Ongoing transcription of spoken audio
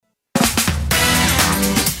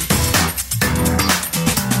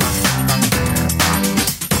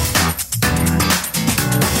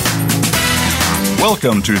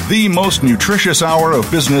Welcome to the most nutritious hour of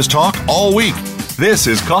business talk all week. This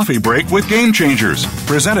is Coffee Break with Game Changers,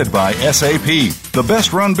 presented by SAP. The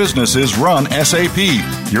best-run businesses run SAP.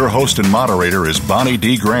 Your host and moderator is Bonnie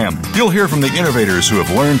D. Graham. You'll hear from the innovators who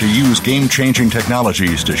have learned to use game-changing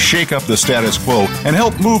technologies to shake up the status quo and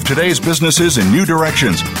help move today's businesses in new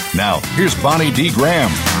directions. Now, here's Bonnie D.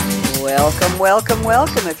 Graham. Welcome, welcome,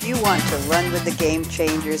 welcome. If you want to run with the Game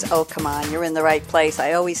Changers, oh, come on, you're in the right place.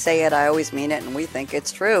 I always say it, I always mean it, and we think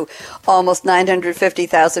it's true. Almost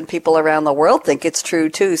 950,000 people around the world think it's true,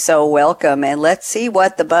 too, so welcome. And let's see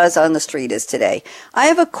what the buzz on the street is today. I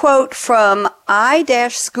have a quote from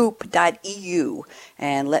i-scoop.eu,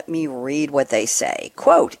 and let me read what they say.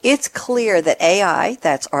 Quote, "It's clear that AI,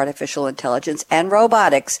 that's artificial intelligence, and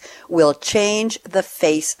robotics will change the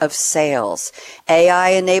face of sales. AI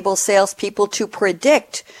enables salespeople to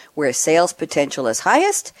predict where sales potential is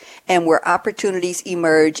highest and where opportunities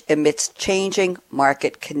emerge amidst changing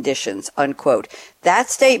market conditions," unquote.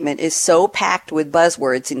 That statement is so packed with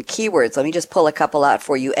buzzwords and keywords. Let me just pull a couple out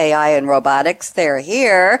for you. AI and robotics, they're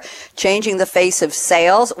here. Changing the face of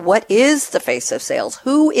sales. What is the face of sales?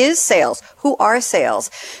 Who is sales? Who are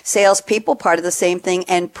sales? Salespeople, part of the same thing.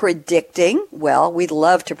 And predicting, well, we'd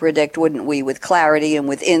love to predict, wouldn't we, with clarity and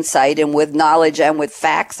with insight and with knowledge and with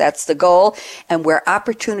facts. That's the goal. And where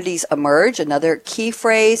opportunities emerge, another key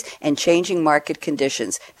phrase, and changing market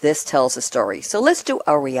conditions. This tells a story. So let's do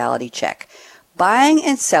a reality check. Buying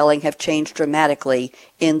and selling have changed dramatically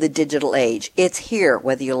in the digital age. It's here,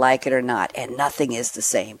 whether you like it or not, and nothing is the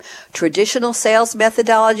same. Traditional sales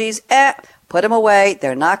methodologies, put them away.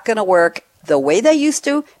 They're not going to work the way they used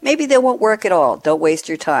to. Maybe they won't work at all. Don't waste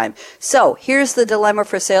your time. So here's the dilemma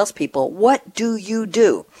for salespeople. What do you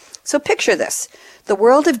do? So picture this. The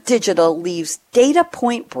world of digital leaves data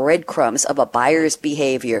point breadcrumbs of a buyer's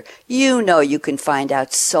behavior. You know you can find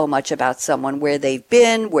out so much about someone, where they've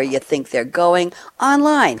been, where you think they're going,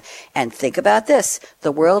 online. And think about this.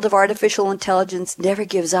 The world of artificial intelligence never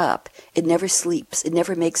gives up. It never sleeps. It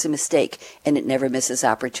never makes a mistake. And it never misses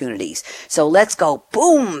opportunities. So let's go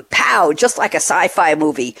boom, pow, just like a sci-fi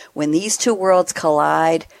movie. When these two worlds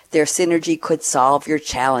collide, their synergy could solve your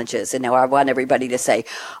challenges. And now I want everybody to say,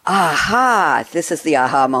 aha, this is the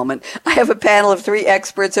aha moment. I have a panel of 3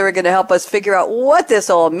 experts who are going to help us figure out what this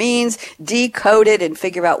all means, decode it, and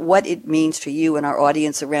figure out what it means to you and our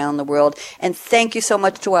audience around the world. And thank you so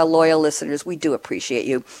much to our loyal listeners. We do appreciate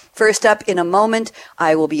you. First up, in a moment,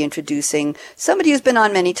 I will be introducing somebody who's been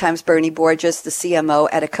on many times, Bernie Borges, the CMO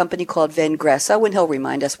at a company called Vengresso, and he'll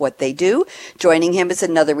remind us what they do. Joining him is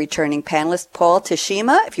another returning panelist, Paul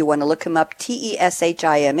Teshima. If you want to look him up,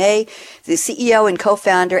 Teshima, the CEO and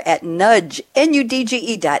co-founder at Nudge,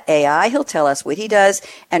 NUDGE.ai. He'll tell us what he does.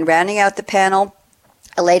 And rounding out the panel,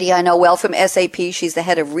 a lady I know well from SAP. She's the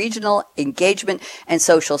head of regional engagement and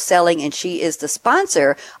social selling, and she is the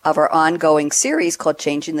sponsor of our ongoing series called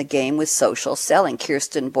Changing the Game with Social Selling,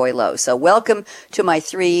 Kirsten Boileau. So welcome to my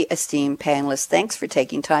 3 esteemed panelists. Thanks for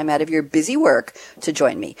taking time out of your busy work to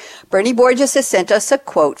join me. Bernie Borges has sent us a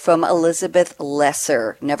quote from Elizabeth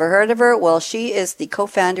Lesser. Never heard of her? Well, she is the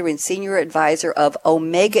co-founder and senior advisor of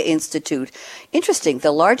Omega Institute. Interesting,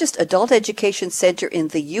 the largest adult education center in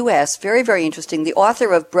the U.S. Very, very interesting. The author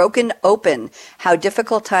of Broken Open, How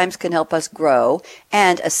Difficult Times Can Help Us Grow,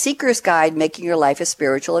 and A Seeker's Guide, Making Your Life a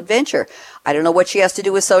Spiritual Adventure. I don't know what she has to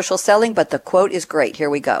do with social selling, but the quote is great. Here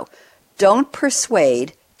we go. Don't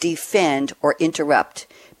persuade, defend, or interrupt.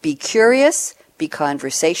 Be curious, be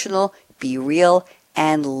conversational, be real,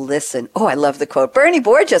 and listen. Oh, I love the quote. Bernie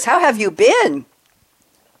Borges, how have you been?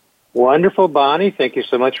 Wonderful, Bonnie. Thank you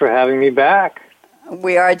so much for having me back.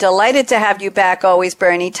 We are delighted to have you back always,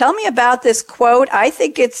 Bernie. Tell me about this quote. I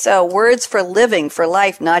think it's words for living, for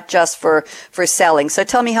life, not just for selling. So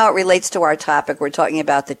tell me how it relates to our topic. We're talking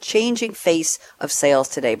about the changing face of sales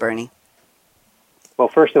today, Bernie. Well,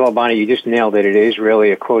 first of all, Bonnie, you just nailed it. It is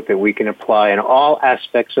really a quote that we can apply in all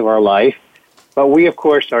aspects of our life. But we, of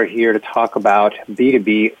course, are here to talk about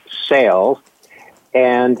B2B sales.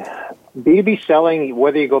 And B2B selling,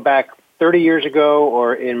 whether you go back 30 years ago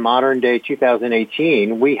or in modern day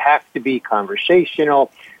 2018, we have to be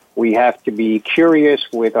conversational. We have to be curious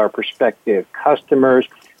with our prospective customers.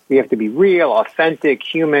 We have to be real, authentic,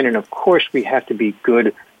 human, and of course we have to be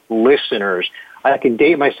good listeners. I can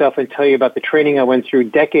date myself and tell you about the training I went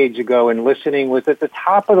through decades ago, and listening was at the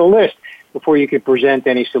top of the list before you could present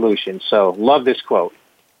any solution. So love this quote.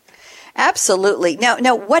 Absolutely.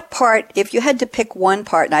 Now, what part, if you had to pick one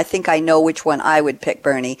part, and I think I know which one I would pick,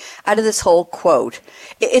 Bernie, out of this whole quote,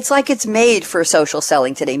 it's like it's made for social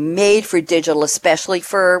selling today, made for digital, especially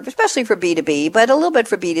for B2B, but a little bit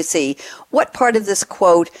for B2C. What part of this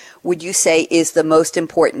quote would you say is the most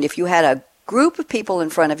important? If you had a group of people in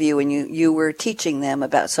front of you and you were teaching them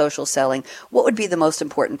about social selling, what would be the most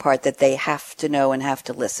important part that they have to know and have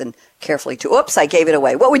to listen carefully to? Oops, I gave it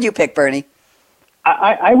away. What would you pick, Bernie?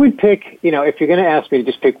 I would pick, if you're going to ask me to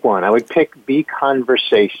just pick one, I would pick be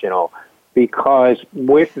conversational, because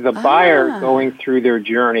with the buyer going through their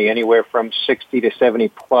journey anywhere from 60 to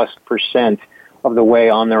 70+% of the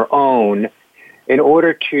way on their own, in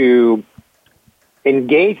order to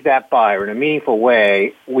engage that buyer in a meaningful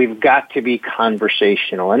way, we've got to be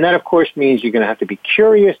conversational. And that, of course, means you're going to have to be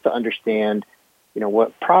curious to understand,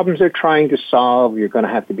 what problems they're trying to solve. You're going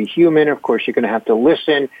to have to be human. Of course, you're going to have to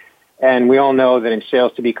listen. And we all know that in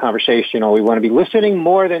sales, to be conversational, we want to be listening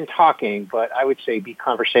more than talking, but I would say be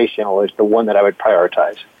conversational is the one that I would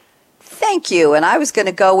prioritize. Thank you. And I was going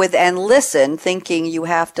to go with and listen, thinking you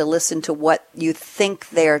have to listen to what you think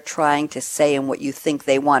they're trying to say and what you think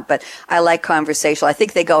they want. But I like conversational. I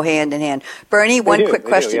think they go hand in hand. Bernie, one quick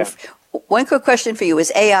question. One quick question for you.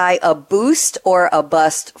 Is AI a boost or a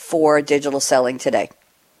bust for digital selling today?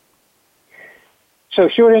 So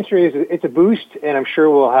short answer is it's a boost, and I'm sure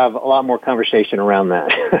we'll have a lot more conversation around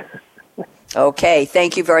that. Okay,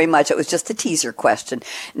 thank you very much. It was just a teaser question.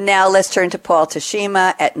 Now let's turn to Paul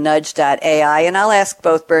Tashima at Nudge.ai, and I'll ask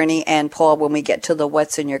both Bernie and Paul when we get to the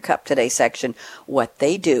What's in Your Cup Today section what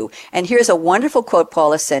they do. And here's a wonderful quote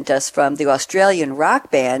Paula sent us from the Australian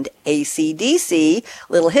rock band AC/DC.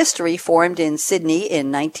 Little history, formed in Sydney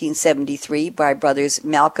in 1973 by brothers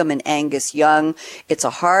Malcolm and Angus Young. It's a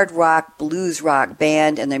hard rock, blues rock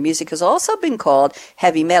band, and their music has also been called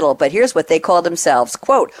heavy metal. But here's what they call themselves,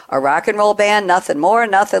 quote, a rock and roll band, nothing more,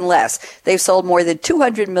 nothing less. They've sold more than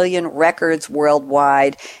 200 million records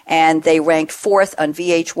worldwide, and they ranked fourth on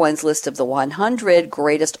VH1's list of the 100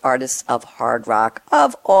 greatest artists of hard rock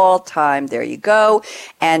of all time. There you go.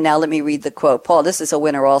 And now let me read the quote. Paul, this is a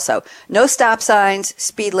winner also. No stop signs,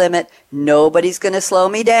 speed limit, nobody's going to slow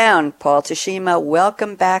me down. Paul Tashima,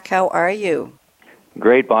 welcome back. How are you?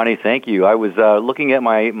 Great, Bonnie. Thank you. I was looking at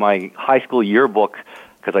my high school yearbook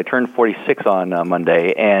because I turned 46 on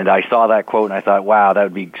Monday, and I saw that quote, and I thought, wow, that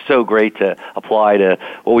would be so great to apply to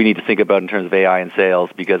what we need to think about in terms of AI and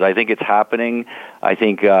sales, because I think it's happening. I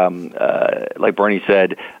think, like Bernie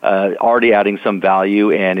said, already adding some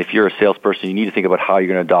value, and if you're a salesperson, you need to think about how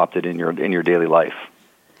you're going to adopt it in your daily life.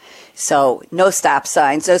 So no stop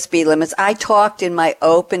signs, no speed limits. I talked in my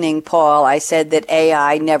opening, Paul. I said that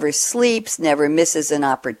AI never sleeps, never misses an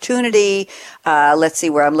opportunity. Let's see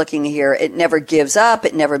where I'm looking here. It never gives up.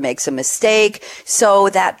 It never makes a mistake. So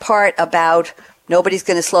that part about nobody's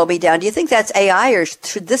going to slow me down, do you think that's AI, or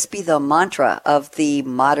should this be the mantra of the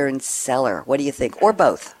modern seller? What do you think? Or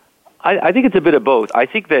both? I think it's a bit of both. I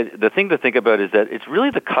think that the thing to think about is that it's really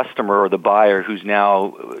the customer or the buyer who's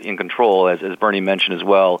now in control, as Bernie mentioned as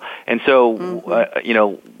well. And so,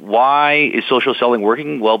 why is social selling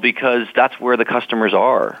working? Well, because that's where the customers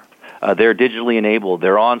are. They're digitally enabled.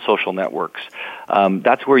 They're on social networks.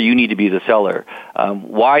 That's where you need to be the seller.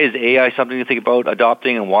 Why is AI something to think about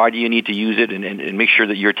adopting, and why do you need to use it and make sure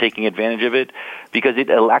that you're taking advantage of it? Because it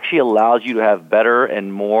actually allows you to have better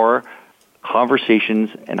and more conversations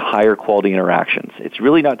and higher quality interactions. It's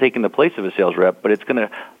really not taking the place of a sales rep, but it's going to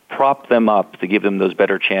prop them up to give them those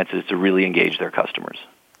better chances to really engage their customers.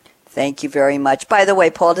 Thank you very much. By the way,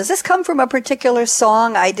 Paul, does this come from a particular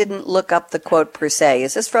song? I didn't look up the quote per se.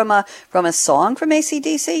 Is this from a song from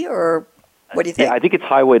AC/DC, or what do you think? Yeah, I think it's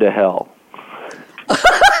Highway to Hell.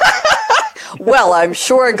 Well, I'm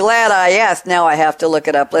sure glad I asked. Now I have to look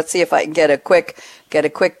it up. Let's see if I can get a quick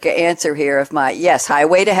answer here. Yes,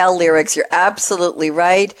 Highway to Hell lyrics. You're absolutely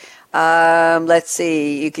right. Let's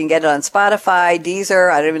see. You can get it on Spotify,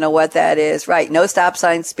 Deezer. I don't even know what that is. Right. No stop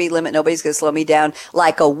sign, speed limit. Nobody's going to slow me down.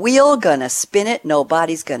 Like a wheel, gonna spin it.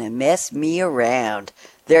 Nobody's going to mess me around.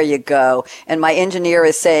 There you go. And my engineer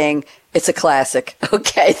is saying it's a classic.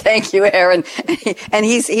 Okay, thank you, Aaron. And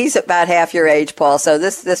he's about half your age, Paul, so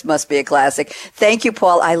this must be a classic. Thank you,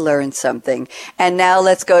 Paul. I learned something. And now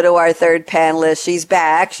let's go to our third panelist. She's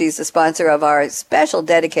back. She's the sponsor of our special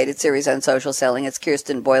dedicated series on social selling. It's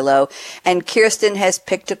Kirsten Boileau. And Kirsten has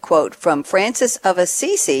picked a quote from Francis of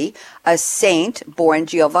Assisi, a saint born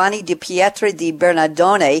Giovanni di Pietra di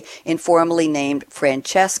Bernardone, informally named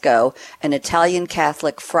Francesco, an Italian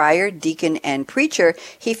Catholic friar, deacon, and preacher.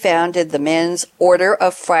 He founded founded the Men's Order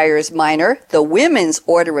of Friars Minor, the Women's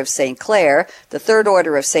Order of St. Clare, the Third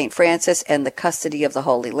Order of St. Francis, and the Custody of the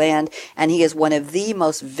Holy Land. And he is one of the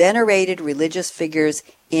most venerated religious figures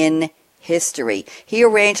in history. He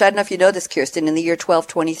arranged, I don't know if you know this, Kirsten, in the year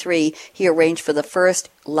 1223, he arranged for the first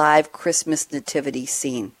live Christmas nativity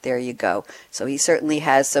scene. There you go. So he certainly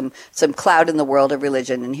has some clout in the world of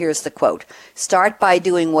religion. And here's the quote: "Start by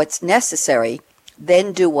doing what's necessary,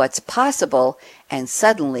 then do what's possible, and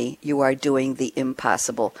suddenly you are doing the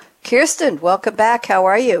impossible." Kirsten, welcome back. How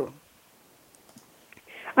are you?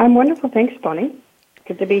 I'm wonderful. Thanks, Bonnie.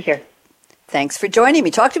 Good to be here. Thanks for joining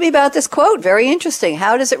me. Talk to me about this quote. Very interesting.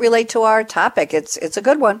 How does it relate to our topic? It's a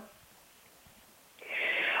good one.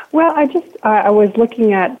 Well, I was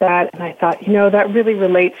looking at that and I thought, that really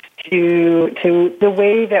relates to the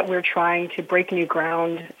way that we're trying to break new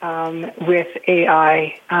ground with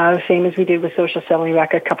AI, same as we did with social selling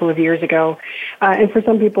back a couple of years ago. And for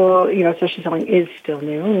some people, social selling is still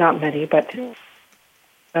new. Not many, but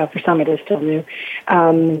for some it is still new.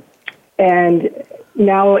 And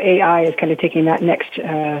now AI is kind of taking that next,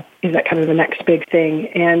 is that kind of the next big thing?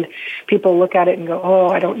 And people look at it and go, oh,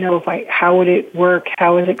 I don't know how would it work?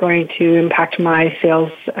 How is it going to impact my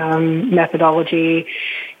sales methodology?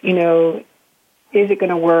 Is it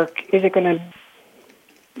going to work? Is it going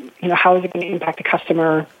to, how is it going to impact the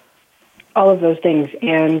customer? All of those things.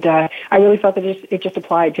 And I really felt that it just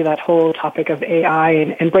applied to that whole topic of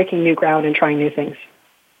AI and breaking new ground and trying new things.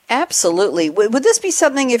 Absolutely. Would this be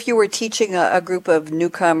something if you were teaching a group of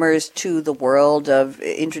newcomers to the world of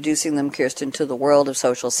introducing them, Kirsten, to the world of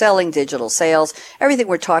social selling, digital sales, everything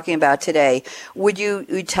we're talking about today? Would you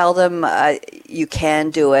tell them you can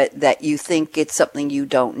do it, that you think it's something you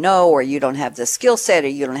don't know or you don't have the skill set or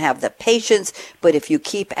you don't have the patience, but if you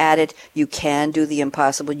keep at it, you can do the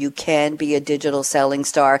impossible, you can be a digital selling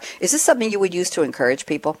star? Is this something you would use to encourage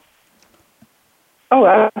people? Oh,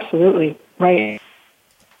 absolutely. Right.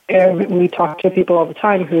 We talk to people all the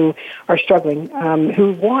time who are struggling,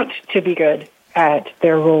 who want to be good at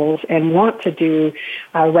their roles and want to do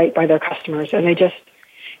right by their customers, and they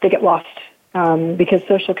get lost because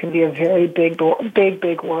social can be a very big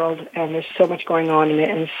world, and there's so much going on in it,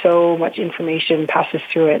 and so much information passes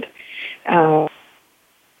through it that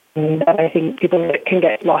I think people can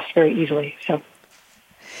get lost very easily. So.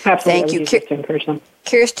 Absolutely. Thank you, to encourage them.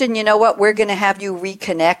 Kirsten. You know what? We're going to have you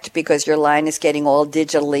reconnect because your line is getting all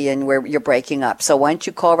digitally and you're breaking up. So why don't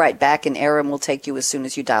you call right back, and Aaron will take you as soon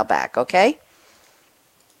as you dial back, okay?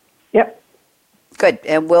 Yep. Good.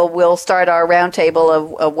 And we'll start our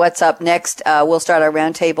roundtable of what's up next. We'll start our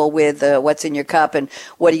roundtable with what's in your cup and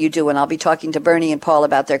what do you do. And I'll be talking to Bernie and Paul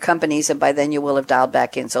about their companies, and by then you will have dialed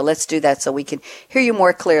back in. So let's do that so we can hear you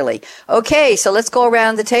more clearly. Okay, so let's go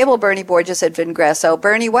around the table. Bernie Borges at Vengreso.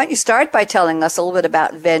 Bernie, why don't you start by telling us a little bit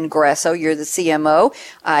about Vengreso? You're the CMO.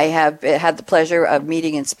 I have had the pleasure of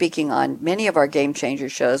meeting and speaking on many of our Game Changer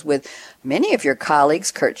shows with many of your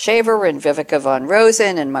colleagues, Kurt Shaver and Vivica von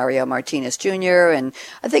Rosen and Mario Martinez Jr., and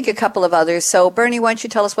I think a couple of others. So, Bernie, why don't you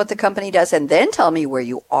tell us what the company does, and then tell me where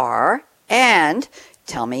you are, and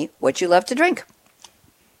tell me what you love to drink.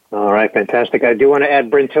 All right, fantastic. I do want to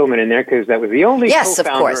add Bryn Tillman in there because that was the only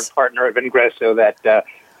co-founder and partner of Vengreso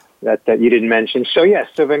that you didn't mention. So, yes,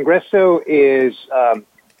 so Vengreso is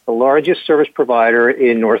the largest service provider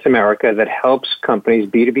in North America that helps companies,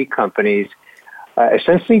 B2B companies,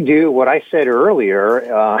 essentially do what I said earlier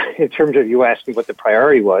in terms of you asking what the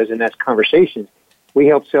priority was, and that's conversations. We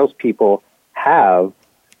help salespeople have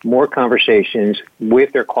more conversations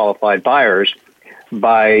with their qualified buyers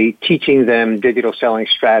by teaching them digital selling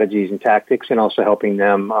strategies and tactics, and also helping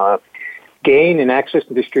them gain and access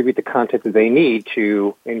and distribute the content that they need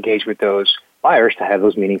to engage with those buyers to have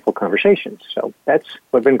those meaningful conversations. So that's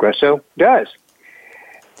what Vengreso does.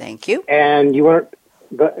 Thank you. And you want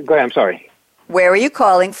to go ahead, I'm sorry. Where are you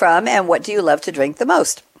calling from, and what do you love to drink the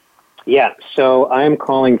most? Yeah, so I'm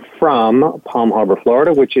calling from Palm Harbor,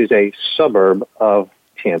 Florida, which is a suburb of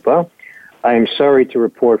Tampa. I am sorry to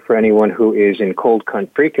report for anyone who is in cold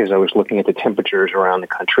country, because I was looking at the temperatures around the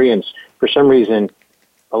country, and for some reason,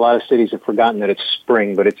 a lot of cities have forgotten that it's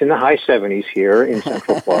spring, but it's in the high 70s here in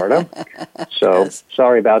Central Florida. So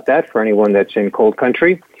sorry about that for anyone that's in cold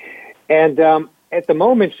country. And at the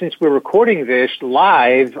moment, since we're recording this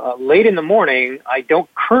live, late in the morning, I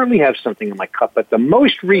don't currently have something in my cup, but the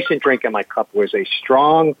most recent drink in my cup was a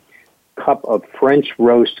strong cup of French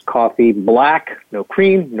roast coffee, black, no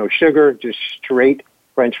cream, no sugar, just straight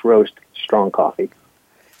French roast strong coffee.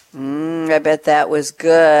 I bet that was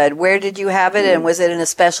good. Where did you have it, and was it in a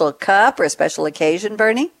special cup or a special occasion,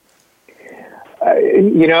 Bernie?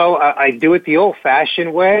 I do it the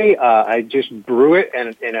old-fashioned way. I just brew it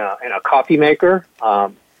in a coffee maker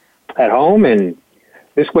at home, and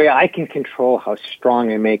this way I can control how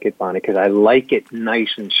strong I make it, Bonnie, because I like it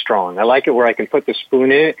nice and strong. I like it where I can put the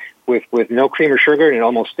spoon in it with no cream or sugar, and it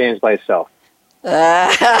almost stands by itself.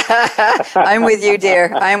 I'm with you,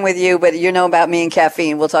 dear. I'm with you, but you know about me and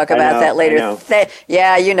caffeine. We'll talk about that later.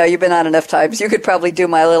 Yeah, you've been on enough times. You could probably do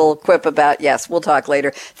my little quip about, yes, we'll talk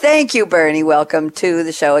later. Thank you, Bernie. Welcome to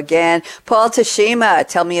the show again. Paul Tashima,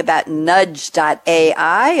 tell me about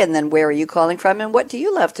Nudge.ai, and then where are you calling from, and what do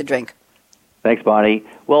you love to drink? Thanks, Bonnie.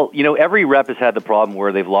 Well, every rep has had the problem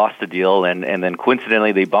where they've lost a deal, and then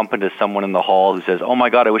coincidentally they bump into someone in the hall who says, "Oh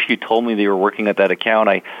my God, I wish you told me they were working at that account.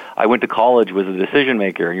 I went to college, was a decision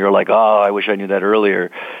maker." And you're like, "Oh, I wish I knew that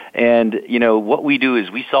earlier." And, what we do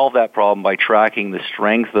is we solve that problem by tracking the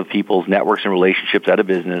strength of people's networks and relationships at a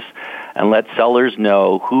business and let sellers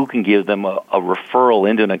know who can give them a referral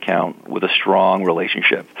into an account with a strong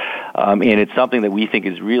relationship. And it's something that we think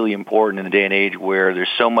is really important in the day and age where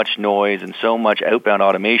there's so much noise and so much outbound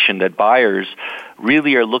automation that buyers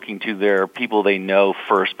really are looking to their people they know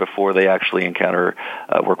first before they actually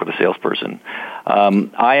work with a salesperson.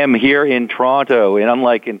 I am here in Toronto, and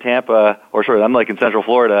unlike in Central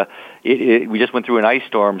Florida, we just went through an ice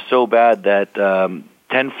storm so bad that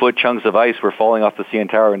 10-foot chunks of ice were falling off the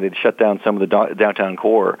CN Tower, and they'd shut down some of the downtown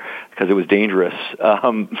core because it was dangerous.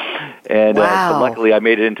 So luckily, I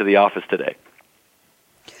made it into the office today.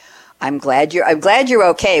 I'm glad you're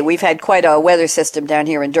okay. We've had quite a weather system down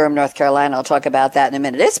here in Durham, North Carolina. I'll talk about that in a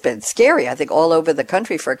minute. It's been scary, I think, all over the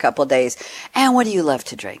country for a couple of days. And what do you love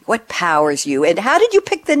to drink? What powers you? And how did you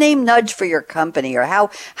pick the name Nudge for your company? Or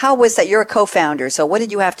how was that? You're a co-founder, so what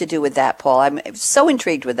did you have to do with that, Paul? I'm so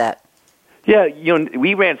intrigued with that. Yeah,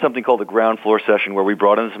 we ran something called the ground floor session where we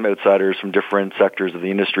brought in some outsiders from different sectors of the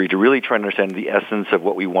industry to really try to understand the essence of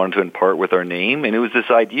what we wanted to impart with our name. And it was this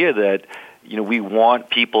idea that we want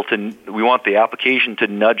the application to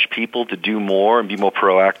nudge people to do more and be more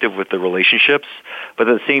proactive with the relationships. But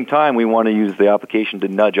at the same time, we want to use the application to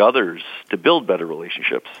nudge others to build better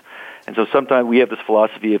relationships. And so sometimes we have this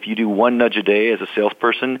philosophy, if you do one nudge a day as a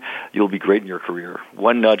salesperson, you'll be great in your career.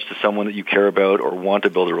 One nudge to someone that you care about or want to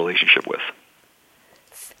build a relationship with.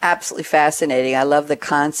 Absolutely fascinating. I love the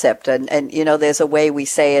concept. And there's a way we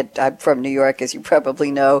say it. I'm from New York, as you probably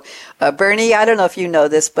know. Bernie, I don't know if you know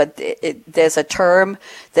this, but there's a term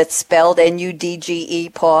that's spelled N-U-D-G-E,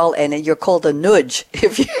 Paul, and you're called a nudge.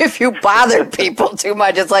 If you bother people too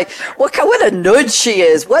much, it's like, what a nudge she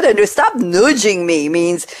is. Stop nudging me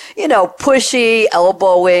means, pushy,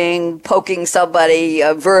 elbowing, poking somebody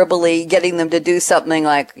verbally, getting them to do something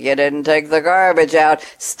like, you didn't take the garbage out.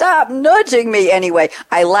 Stop nudging me. Anyway,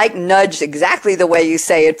 I like nudge exactly the way you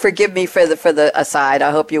say it. Forgive me for the aside.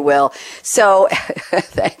 I hope you will. So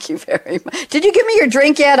thank you very much. Did you give me your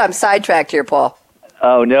drink yet? I'm sidetracked here, Paul.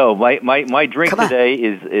 Oh, no. My drink today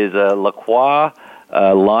is a La Croix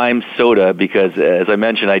lime soda because, as I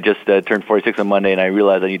mentioned, I just turned 46 on Monday, and I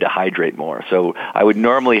realized I need to hydrate more. So I would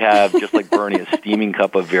normally have, just like Bernie, a steaming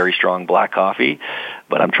cup of very strong black coffee,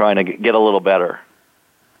 but I'm trying to get a little better.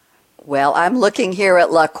 Well, I'm looking here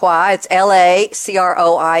at La Croix. It's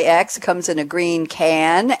LaCroix. It comes in a green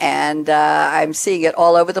can, and I'm seeing it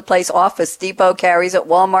all over the place. Office Depot carries it.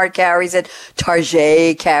 Walmart carries it.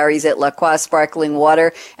 Target carries it. La Croix sparkling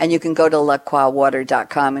water. And you can go to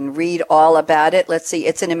lacroixwater.com and read all about it. Let's see.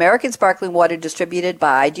 It's an American sparkling water distributed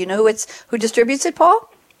by, do you know who distributes it,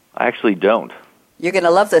 Paul? I actually don't. You're going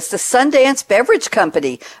to love this. The Sundance Beverage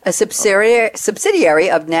Company, a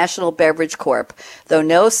subsidiary of National Beverage Corp. Though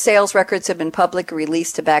no sales records have been publicly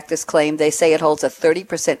released to back this claim, they say it holds a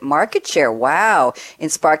 30% market share. Wow. In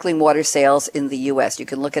sparkling water sales in the U.S. You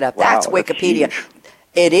can look it up. Wow, that's Wikipedia. Huge.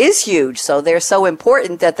 It is huge. So they're so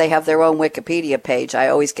important that they have their own Wikipedia page. I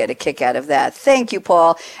always get a kick out of that. Thank you,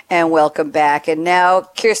 Paul, and welcome back. And now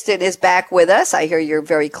Kirsten is back with us. I hear you're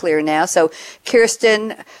very clear now. So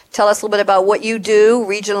Kirsten, tell us a little bit about what you do,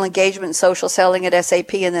 regional engagement and social selling at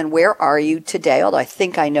SAP, and then where are you today, although I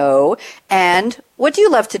think I know. And what do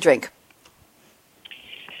you love to drink?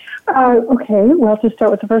 Okay, well, to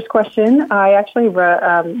start with the first question, I actually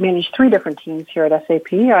manage 3 different teams here at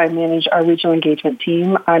SAP. I manage our regional engagement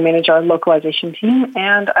team, I manage our localization team,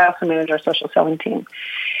 and I also manage our social selling team.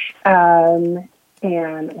 And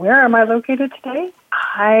where am I located today?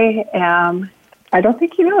 I don't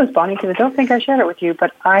think you know this, Bonnie, because I don't think I shared it with you,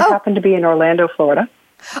 but I happen to be in Orlando, Florida.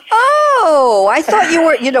 Oh, I thought you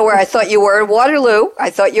were, where I thought you were in Waterloo.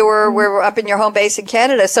 I thought you were up in your home base in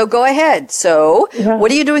Canada. So go ahead. So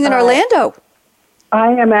what are you doing in Orlando?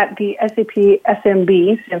 I am at the SAP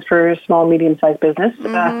SMB, stands for Small Medium Sized Business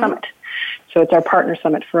Summit. So it's our partner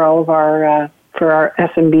summit for all of our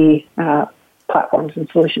SMB platforms and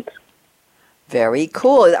solutions. Very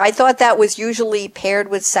cool. I thought that was usually paired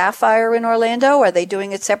with Sapphire in Orlando. Are they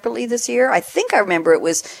doing it separately this year? I think I remember it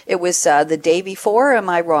was the day before. Am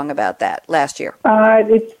I wrong about that? Last year?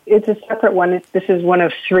 It's a separate one. This is one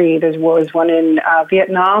of three. There was one in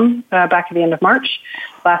Vietnam back at the end of March.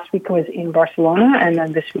 Last week was in Barcelona, and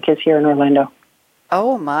then this week is here in Orlando.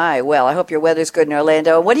 Oh my! Well, I hope your weather's good in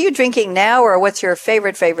Orlando. What are you drinking now, or what's your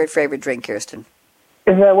favorite drink, Kirsten?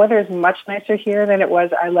 The weather is much nicer here than it was.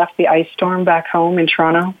 I left the ice storm back home in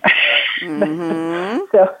Toronto. Mm-hmm.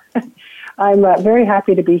 So I'm very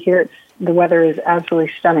happy to be here. The weather is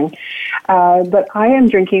absolutely stunning. But I am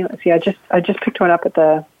drinking, let's see, I just picked one up at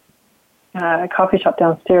the coffee shop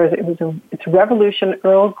downstairs. It's Revolution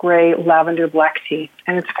Earl Grey Lavender Black Tea,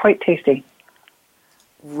 and it's quite tasty.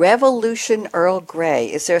 Revolution Earl Grey.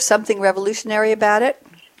 Is there something revolutionary about it?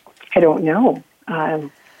 I don't know.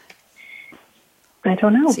 I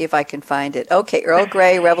don't know. See if I can find it. Okay, Earl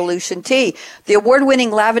Grey Revolution Tea. The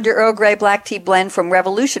award-winning lavender Earl Grey black tea blend from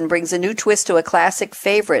Revolution brings a new twist to a classic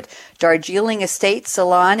favorite. Darjeeling Estate,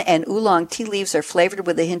 Ceylon, and Oolong tea leaves are flavored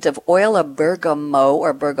with a hint of oil of bergamot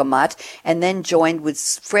or bergamot, and then joined with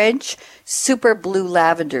French super blue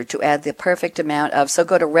lavender to add the perfect amount of. So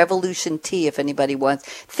go to Revolution Tea if anybody wants.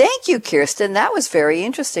 Thank you, Kirsten. That was very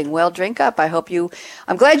interesting. Well, drink up.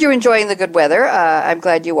 I'm glad you're enjoying the good weather. I'm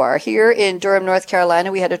glad you are. Here in Durham, North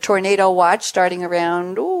Carolina, we had a tornado watch starting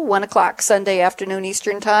around 1 o'clock Sunday afternoon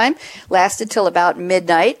Eastern Time. Lasted till about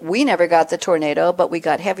midnight. We never got the tornado, but we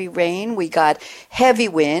got heavy rain, we got heavy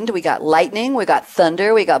wind, we got lightning, we got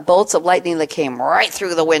thunder, we got bolts of lightning that came right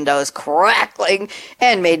through the windows, crackling,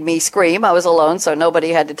 and made me scream. I was alone, so nobody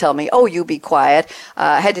had to tell me, oh, you be quiet.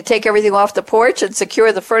 I had to take everything off the porch and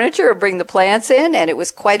secure the furniture and bring the plants in, and it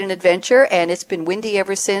was quite an adventure, and it's been windy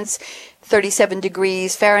ever since. 37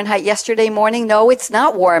 degrees Fahrenheit yesterday morning. No, it's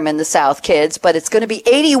not warm in the South, kids, but it's going to be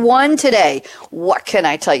 81 today. What can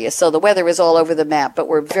I tell you? So the weather is all over the map, but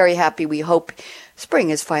we're very happy. We hope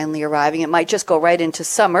spring is finally arriving. It might just go right into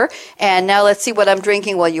summer. And now let's see what I'm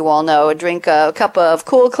drinking. Well, you all know, I drink a cup of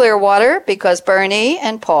cool, clear water because Bernie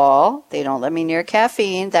and Paul, they don't let me near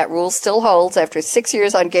caffeine. That rule still holds after 6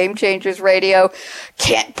 years on Game Changers Radio.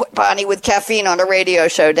 Can't put Bonnie with caffeine on a radio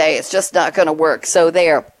show day. It's just not going to work. So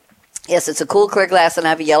there. Yes, it's a cool, clear glass, and I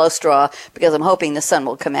have a yellow straw because I'm hoping the sun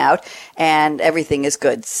will come out and everything is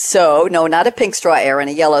good. So, no, not a pink straw, Aaron,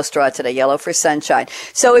 a yellow straw today, yellow for sunshine.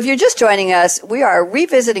 So if you're just joining us, we are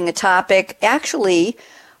revisiting a topic. Actually,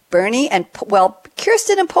 Bernie and,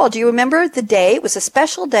 Kirsten and Paul, do you remember the day? It was a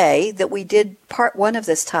special day that we did part one of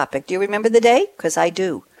this topic. Do you remember the day? Because I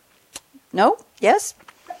do. No? Yes?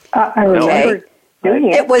 I remember.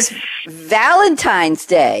 It was Valentine's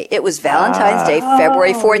Day. It was Valentine's Day,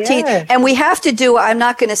 February 14th. Yes. And we have to do, I'm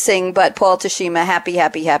not going to sing, but Paul Tashima,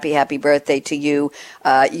 happy birthday to you,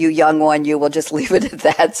 you young one. You will just leave it at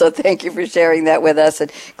that. So thank you for sharing that with us,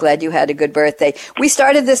 and glad you had a good birthday. We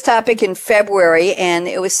started this topic in February, and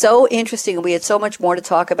it was so interesting. We had so much more to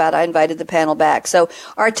talk about. I invited the panel back. So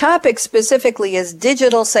our topic specifically is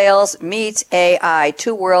digital sales meets AI,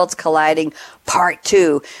 two worlds colliding, part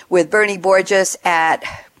 2, with Bernie Borges at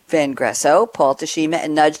Vengresso, Paul Tashima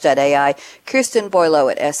and Nudge.ai, Kirsten Boileau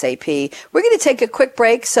at SAP. We're going to take a quick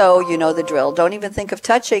break, so you know the drill. Don't even think of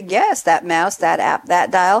touching, yes, that mouse, that app,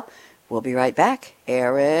 that dial. We'll be right back.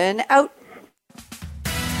 Aaron out.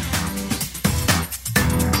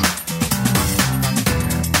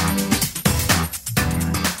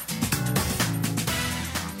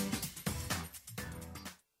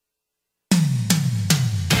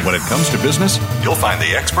 When it comes to business, you'll find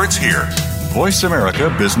the experts here. Voice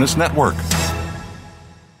America Business Network.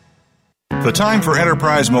 The time for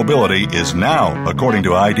enterprise mobility is now, according to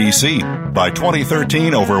IDC. By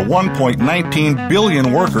 2013, over 1.19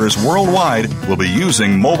 billion workers worldwide will be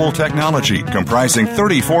using mobile technology, comprising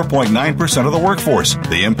 34.9% of the workforce.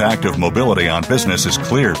 The impact of mobility on business is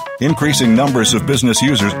clear. Increasing numbers of business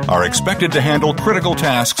users are expected to handle critical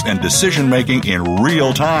tasks and decision-making in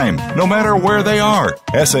real time, no matter where they are.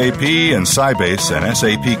 SAP and Sybase, an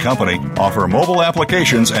SAP company, offer mobile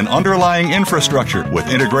applications and underlying infrastructure with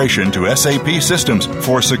integration to SAP systems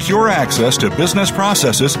for secure access to business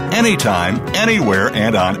processes anytime, anywhere,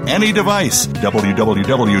 and on any device.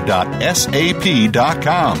 www.sap.com.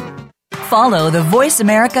 Follow the Voice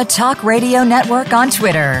America Talk Radio Network on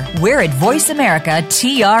Twitter. We're at Voice America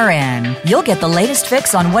TRN. You'll get the latest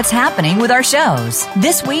fix on what's happening with our shows,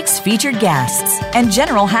 this week's featured guests, and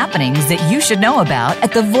general happenings that you should know about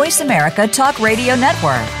at the Voice America Talk Radio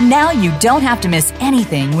Network. Now you don't have to miss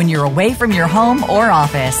anything when you're away from your home or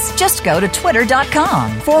office. Just go to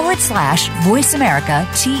twitter.com/Voice America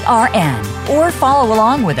TRN or follow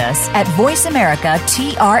along with us at Voice America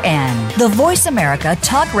TRN. The Voice America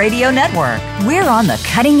Talk Radio Network. We're on the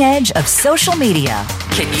cutting edge of social media.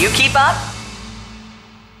 Can you keep up?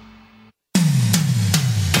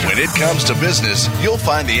 When it comes to business, you'll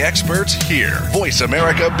find the experts here. Voice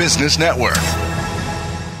America Business Network.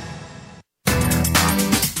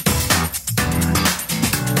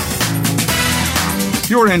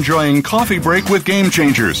 You're enjoying Coffee Break with Game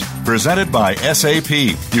Changers, presented by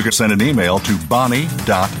SAP. You can send an email to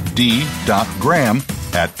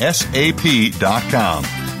bonnie.d.graham@sap.com.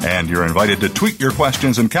 And you're invited to tweet your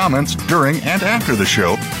questions and comments during and after the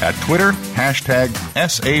show at Twitter,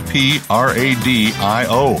 #SAPRADIO.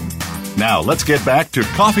 Now, let's get back to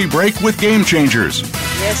Coffee Break with Game Changers.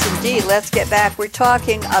 Yes, indeed. Let's get back. We're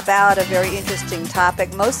talking about a very interesting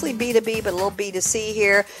topic, mostly B2B, but a little B2C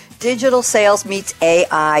here. Digital sales meets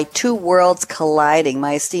AI, two worlds colliding.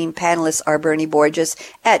 My esteemed panelists are Bernie Borges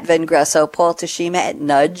at Vengresso, Paul Tashima at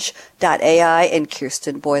Nudge.ai, and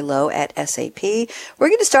Kirsten Boileau at SAP. We're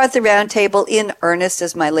going to start the roundtable in earnest,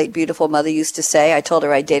 as my late beautiful mother used to say. I told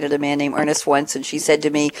her I dated a man named Ernest once, and she said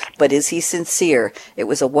to me, "But is he sincere?" It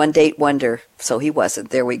was a one-date wonder, so he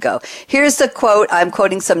wasn't. There we go. Here's the quote. I'm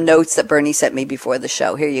quoting some notes that Bernie sent me before the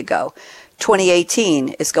show. Here you go. 2018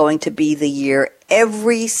 is going to be the year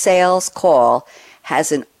every sales call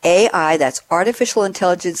has an AI, that's artificial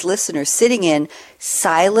intelligence listener, sitting in,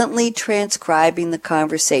 silently transcribing the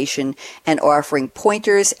conversation and offering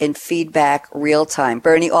pointers and feedback real time.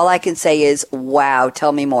 Bernie, all I can say is, wow,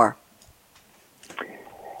 tell me more.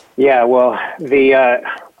 Yeah, well,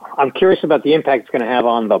 I'm curious about the impact it's going to have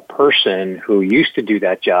on the person who used to do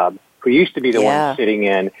that job, who used to be the one sitting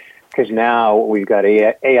in, because now we've got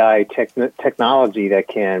AI technology that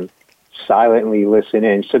can silently listen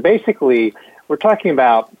in. So basically, we're talking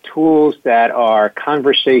about tools that are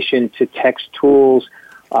conversation-to-text tools.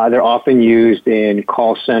 They're often used in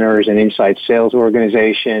call centers and inside sales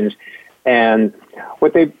organizations. And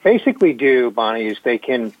what they basically do, Bonnie, is they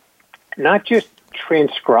can not just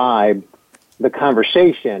transcribe the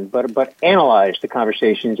conversation, but analyze the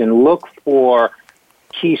conversations and look for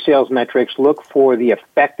key sales metrics, look for the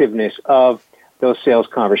effectiveness of those sales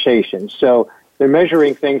conversations. So they're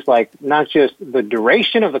measuring things like not just the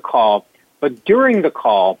duration of the call, but during the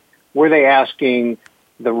call, were they asking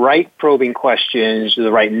the right probing questions,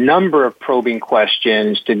 the right number of probing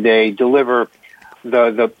questions? Did they deliver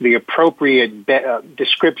the appropriate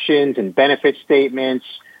descriptions and benefit statements?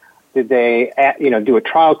 Did they do a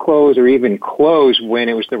trial close or even close when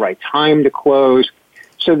it was the right time to close?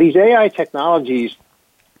 So these AI technologies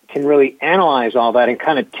can really analyze all that and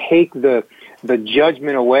kind of take the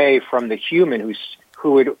judgment away from the human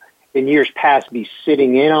who would in years past be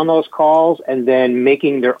sitting in on those calls and then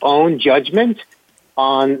making their own judgment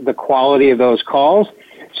on the quality of those calls.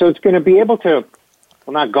 So it's going to be able to,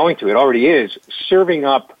 well, not going to, it already is, serving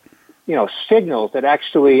up signals that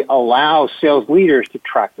actually allow sales leaders to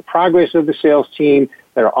track the progress of the sales team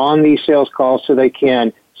that are on these sales calls so they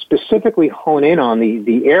can specifically hone in on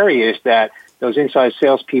the areas that those inside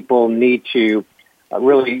salespeople need to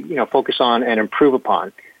really, focus on and improve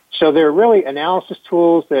upon. So they're really analysis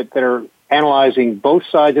tools that are analyzing both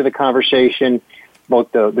sides of the conversation,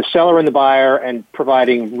 both the seller and the buyer, and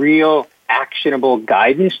providing real actionable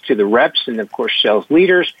guidance to the reps and, of course, sales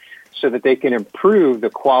leaders so that they can improve the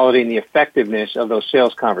quality and the effectiveness of those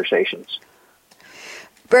sales conversations.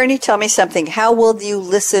 Bernie, tell me something. How will you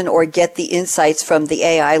listen or get the insights from the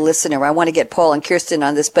AI listener? I want to get Paul and Kirsten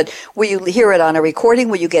on this, but will you hear it on a recording?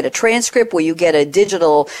 Will you get a transcript? Will you get a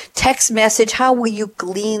digital text message? How will you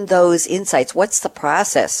glean those insights? What's the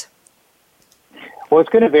process? Well, it's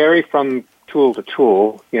going to vary from tool to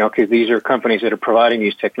tool, because these are companies that are providing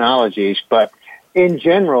these technologies. But in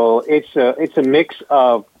general, it's a mix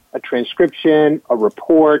of a transcription, a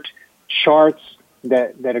report, charts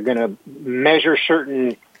that are going to measure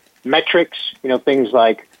certain metrics, things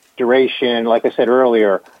like duration, like I said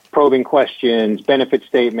earlier, probing questions, benefit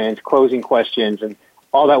statements, closing questions, and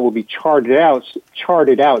all that will be charted out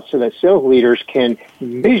so that sales leaders can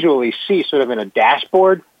visually see sort of in a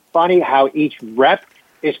dashboard, Bonnie, how each rep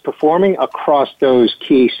is performing across those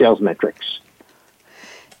key sales metrics.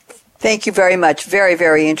 Thank you very much. Very,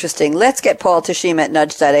 very interesting. Let's get Paul Tashima at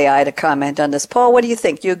Nudge.ai to comment on this. Paul, what do you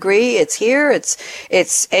think? Do you agree? It's here.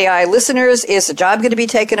 It's AI listeners. Is the job going to be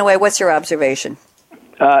taken away? What's your observation?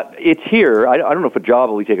 It's here. I don't know if a job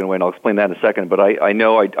will be taken away, and I'll explain that in a second. But I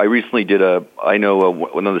know I recently did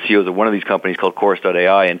one of the CEOs of one of these companies called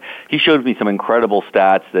Chorus.ai, and he showed me some incredible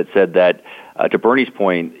stats that said that, to Bernie's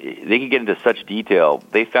point, they can get into such detail.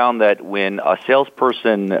 They found that when a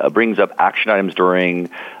salesperson brings up action items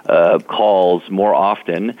during calls more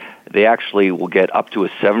often, they actually will get up to a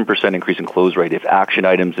 7% increase in close rate if action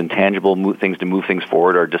items and tangible things to move things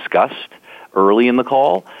forward are discussed early in the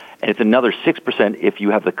call. And it's another 6% if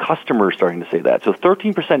you have the customer starting to say that. So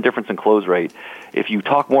 13% difference in close rate if you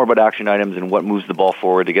talk more about action items and what moves the ball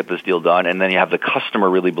forward to get this deal done, and then you have the customer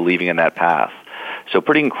really believing in that path. So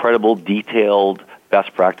pretty incredible, detailed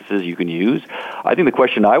best practices you can use. I think the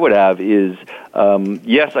question I would have is,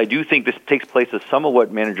 yes, I do think this takes place as some of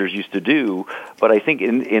what managers used to do, but I think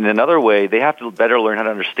in another way, they have to better learn how to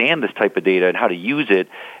understand this type of data and how to use it.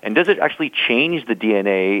 And does it actually change the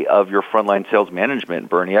DNA of your frontline sales management,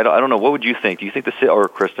 Bernie? I don't know. What would you think? Do you think or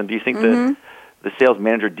Kristen, do you think the sales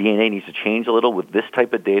manager DNA needs to change a little with this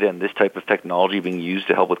type of data and this type of technology being used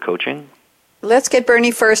to help with coaching? Let's get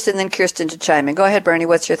Bernie first and then Kirsten to chime in. Go ahead, Bernie.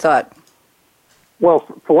 What's your thought? Well,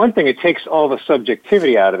 for one thing, it takes all the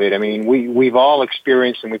subjectivity out of it. I mean, we've all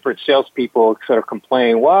experienced, and we've heard salespeople sort of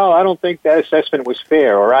complain, well, I don't think that assessment was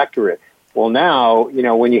fair or accurate. Well, now,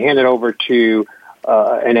 when you hand it over to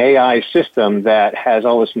an AI system that has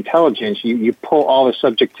all this intelligence, you pull all the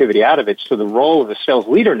subjectivity out of it. So the role of the sales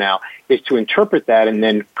leader now is to interpret that and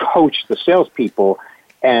then coach the salespeople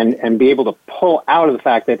and be able to pull out of the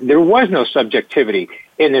fact that there was no subjectivity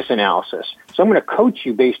in this analysis. So I'm going to coach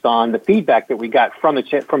you based on the feedback that we got from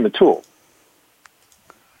the tool.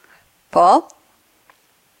 Paul?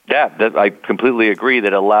 Yeah, I completely agree.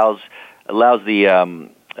 That allows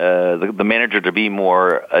the manager to be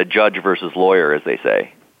more a judge versus lawyer, as they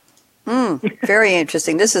say. Very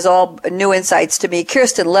interesting. This is all new insights to me.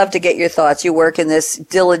 Kirsten, love to get your thoughts. You work in this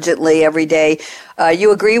diligently every day.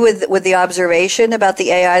 You agree with the observation about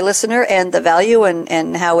the AI listener and the value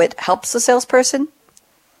and how it helps the salesperson?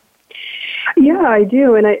 Yeah, I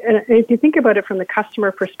do. And if you think about it from the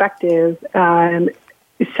customer perspective,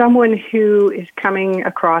 someone who is coming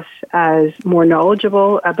across as more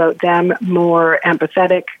knowledgeable about them, more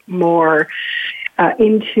empathetic, more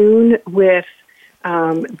in tune with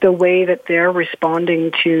the way that they're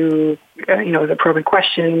responding to, the probing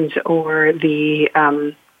questions or the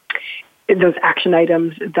those action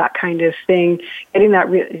items, that kind of thing. Getting that,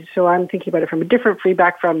 so I'm thinking about it from a different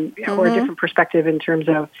feedback or a different perspective in terms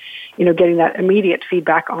of, getting that immediate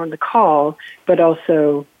feedback on the call, but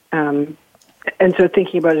also, and so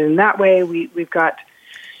thinking about it in that way, we've got.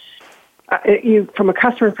 From a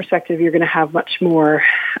customer perspective, you're going to have much more.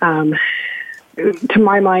 To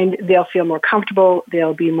my mind, they'll feel more comfortable.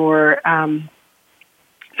 They'll be more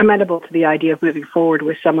amenable to the idea of moving forward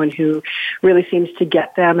with someone who really seems to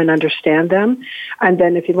get them and understand them. And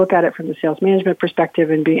then if you look at it from the sales management perspective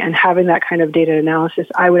and having that kind of data analysis,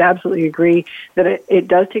 I would absolutely agree that it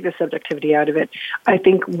does take the subjectivity out of it. I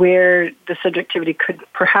think where the subjectivity could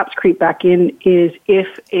perhaps creep back in is if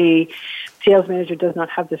a sales manager does not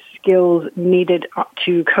have the skills needed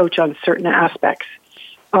to coach on certain aspects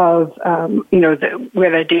of,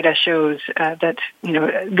 where the data shows that,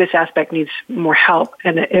 this aspect needs more help.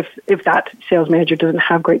 And if that sales manager doesn't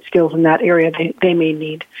have great skills in that area, they may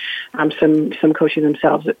need some coaching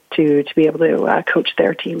themselves to be able to coach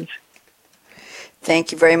their teams.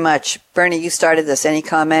 Thank you very much. Bernie, you started this. Any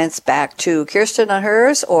comments back to Kirsten on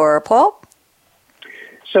hers or Paul?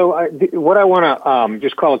 So what I want to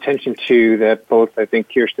just call attention to that both, I think,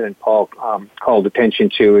 Kirsten and Paul called attention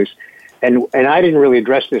to is, and I didn't really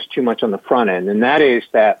address this too much on the front end, and that is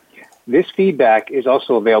that this feedback is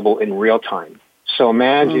also available in real time. So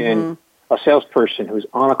imagine a salesperson who's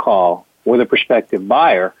on a call with a prospective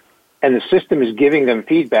buyer, and the system is giving them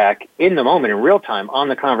feedback in the moment, in real time, on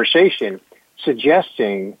the conversation,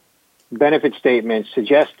 suggesting benefit statements,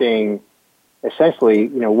 suggesting essentially,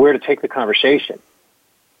 where to take the conversation,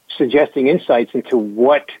 suggesting insights into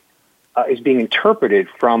what is being interpreted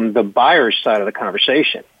from the buyer's side of the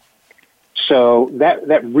conversation. So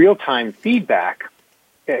that real-time feedback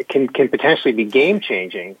can potentially be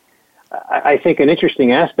game-changing. I think an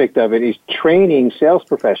interesting aspect of it is training sales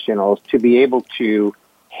professionals to be able to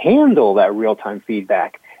handle that real-time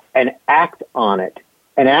feedback and act on it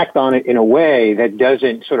in a way that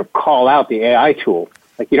doesn't sort of call out the AI tool.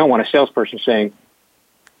 Like, you don't want a salesperson saying,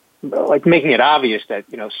 like, making it obvious that,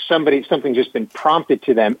 something just been prompted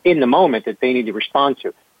to them in the moment that they need to respond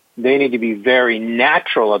to. They need to be very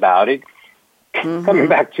natural about it. Mm-hmm. Coming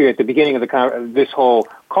back to at the beginning of this whole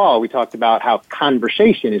call, we talked about how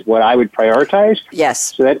conversation is what I would prioritize.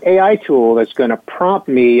 Yes. So that AI tool that's going to prompt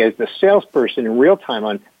me as the salesperson in real time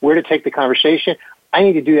on where to take the conversation, I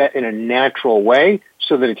need to do that in a natural way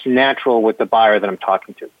so that it's natural with the buyer that I'm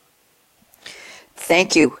talking to.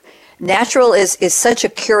 Thank you. Natural is such a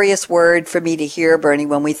curious word for me to hear, Bernie,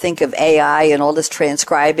 when we think of AI and all this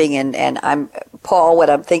transcribing. And Paul, what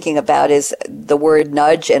I'm thinking about is the word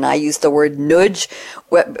nudge, and I use the word nudge,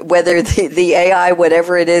 whether the AI,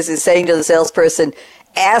 whatever it is saying to the salesperson,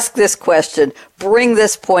 ask this question, bring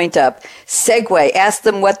this point up, segue, ask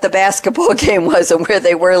them what the basketball game was and where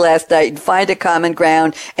they were last night, and find a common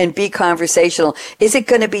ground and be conversational. Is it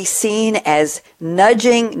going to be seen as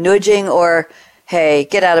nudging, or hey,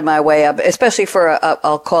 get out of my way, especially for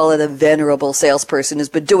I'll call it a venerable salesperson who's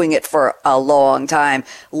been doing it for a long time.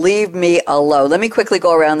 Leave me alone. Let me quickly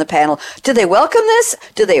go around the panel. Do they welcome this?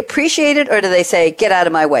 Do they appreciate it? Or do they say, get out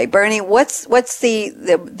of my way? Bernie, what's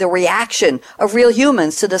the reaction of real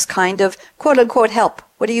humans to this kind of quote unquote help?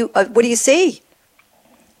 What do you see?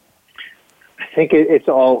 I think it's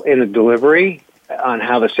all in the delivery on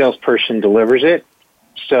how the salesperson delivers it.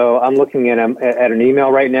 So I'm looking at an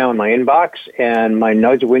email right now in my inbox, and my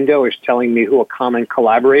nudge window is telling me who a common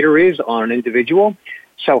collaborator is on an individual.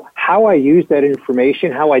 So how I use that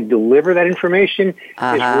information, how I deliver that information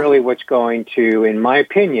is really what's going to, in my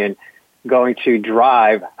opinion, going to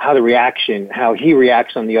drive how he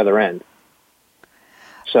reacts on the other end.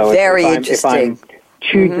 So if I'm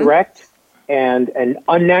too direct and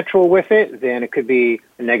unnatural with it, then it could be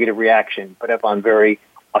a negative reaction. But if I'm very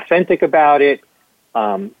authentic about it,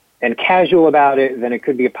 and casual about it, then it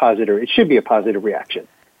should be a positive reaction.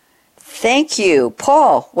 Thank you.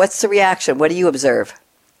 Paul, what's the reaction? What do you observe?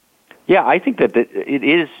 Yeah, I think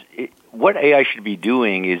that what AI should be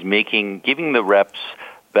doing is giving the reps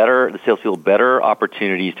the salespeople better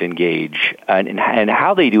opportunities to engage, and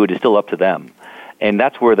how they do it is still up to them. And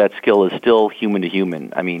that's where that skill is still human to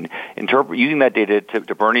human. I mean, using that data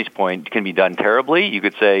to Bernie's point can be done terribly. You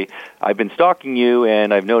could say, I've been stalking you,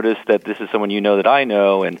 and I've noticed that this is someone you know that I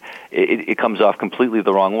know, and it comes off completely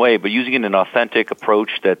the wrong way. But using it in an authentic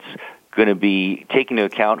approach that's going to be taking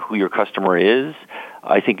into account who your customer is,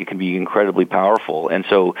 I think it can be incredibly powerful. And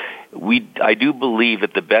so I do believe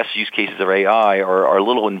that the best use cases of AI are a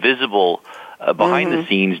little invisible behind the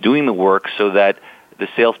scenes doing the work so that the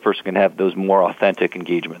salesperson can have those more authentic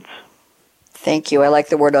engagements. Thank you. I like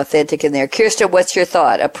the word authentic in there. Kirsten, what's your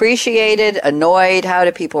thought? Appreciated, annoyed? How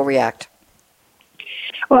do people react?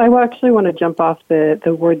 Well, I actually want to jump off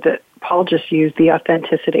the word that Paul just used, the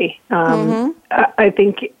authenticity. I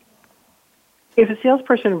think if a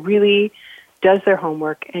salesperson really does their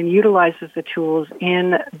homework and utilizes the tools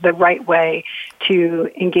in the right way to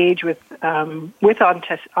engage with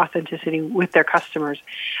authenticity with their customers,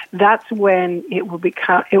 that's when it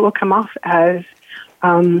will come off as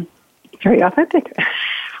very authentic,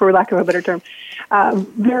 for lack of a better term.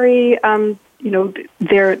 They're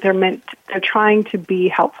trying to be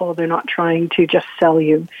helpful. They're not trying to just sell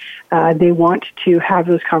you. They want to have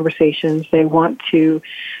those conversations. They want to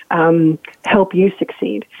help you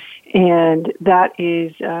succeed. And that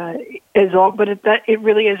is all. But it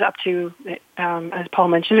really is up to, as Paul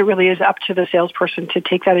mentioned, it really is up to the salesperson to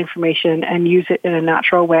take that information and use it in a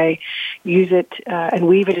natural way, use it and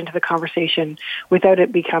weave it into the conversation without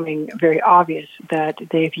it becoming very obvious that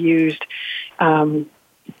they've used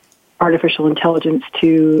artificial intelligence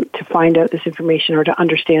to find out this information or to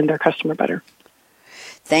understand their customer better.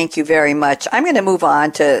 Thank you very much. I'm going to move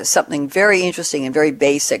on to something very interesting and very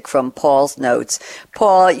basic from Paul's notes.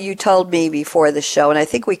 Paul, you told me before the show, and I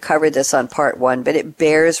think we covered this on part 1, but it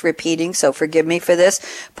bears repeating, so forgive me for this.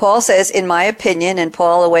 Paul says, in my opinion, and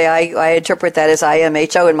Paul, the way I interpret that is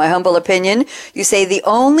IMHO, in my humble opinion, you say the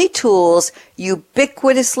only tools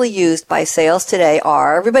ubiquitously used by sales today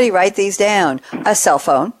are, everybody write these down, a cell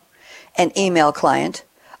phone, an email client,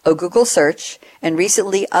 a Google search, and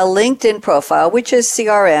recently a LinkedIn profile, which is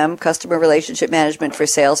CRM, Customer Relationship Management for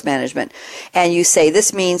Sales Management. And you say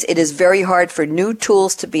this means it is very hard for new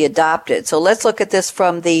tools to be adopted. So let's look at this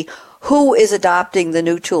from the who is adopting the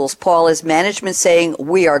new tools. Paul, is management saying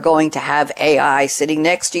we are going to have AI sitting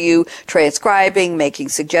next to you, transcribing, making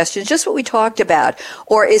suggestions, just what we talked about?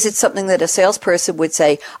 Or is it something that a salesperson would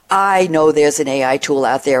say, I know there's an AI tool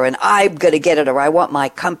out there and I'm going to get it, or I want my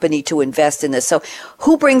company to invest in this? So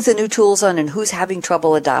who brings the new tools on and who's having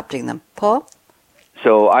trouble adopting them? Paul?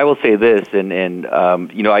 So I will say this, and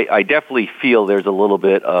I definitely feel there's a little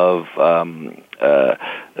bit of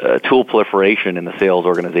tool proliferation in the sales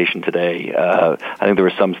organization today. I think there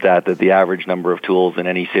was some stat that the average number of tools in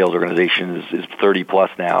any sales organization is 30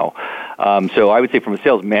 plus now. So I would say from a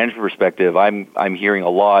sales management perspective, I'm hearing a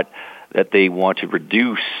lot that they want to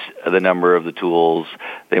reduce the number of the tools.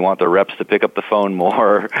 They want their reps to pick up the phone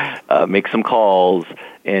more, make some calls,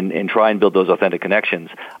 and try and build those authentic connections.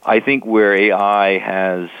 I think where AI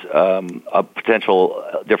has a potential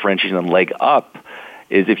differentiation and leg up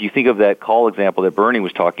is if you think of that call example that Bernie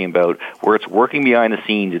was talking about, where it's working behind the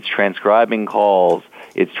scenes, it's transcribing calls,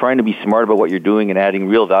 it's trying to be smart about what you're doing and adding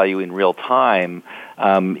real value in real time.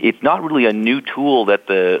 It's not really a new tool that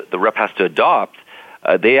the rep has to adopt.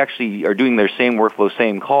 They actually are doing their same workflow,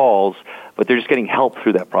 same calls, but they're just getting help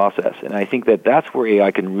through that process. And I think that that's where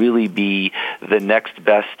AI can really be the next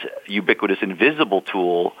best ubiquitous, invisible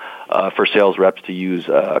tool for sales reps to use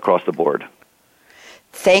across the board.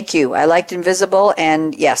 Thank you. I liked invisible,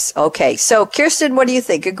 and yes, okay. So, Kirsten, what do you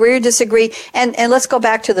think? Agree or disagree? And let's go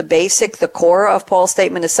back to the basic, the core of Paul's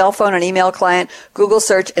statement: a cell phone, an email client, Google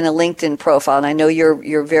search, and a LinkedIn profile. And I know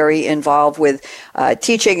you're very involved with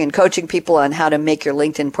teaching and coaching people on how to make your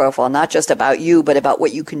LinkedIn profile, not just about you, but about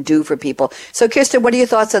what you can do for people. So, Kirsten, what are your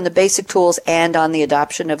thoughts on the basic tools and on the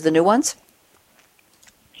adoption of the new ones?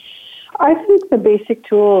 I think the basic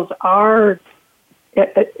tools are,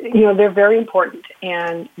 they're very important,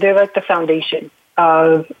 and they're like the foundation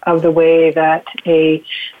of the way that a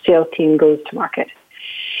sales team goes to market.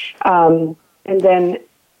 And then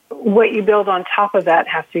what you build on top of that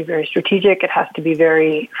has to be very strategic, it has to be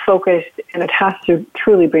very focused, and it has to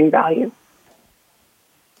truly bring value.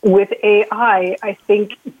 With AI, I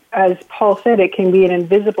think, as Paul said, it can be an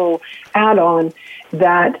invisible add-on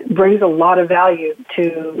that brings a lot of value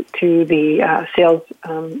to the sales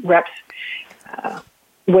reps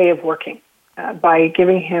way of working by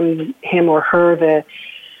giving him or her the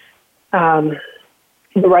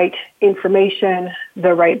right information,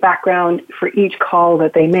 the right background for each call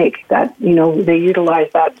that they make. That they utilize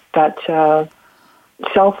that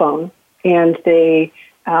cell phone, and they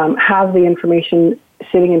have the information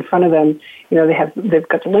sitting in front of them. They've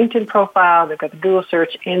got the LinkedIn profile, they've got the Google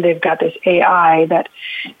search, and they've got this AI that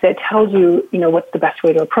tells you, what's the best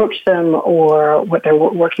way to approach them, or what they're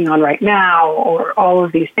working on right now, or all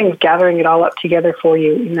of these things, gathering it all up together for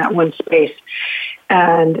you in that one space.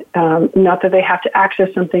 And not that they have to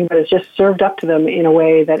access something, but it's just served up to them in a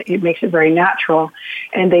way that it makes it very natural,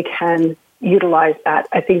 and they can utilize that.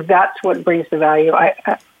 I think that's what brings the value.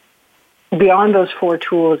 Beyond those four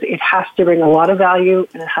tools, it has to bring a lot of value,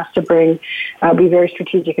 and it has to be very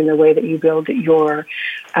strategic in the way that you build your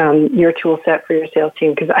tool set for your sales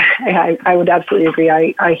team. Because I would absolutely agree.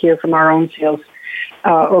 I hear from our own sales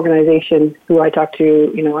organization, who I talk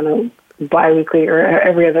to, on a biweekly or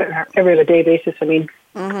every other day basis.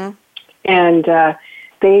 And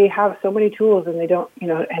they have so many tools, and they don't,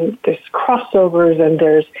 and there's crossovers, and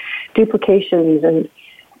there's duplications,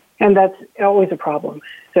 and that's always a problem.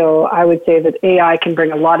 So I would say that AI can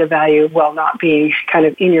bring a lot of value while not being kind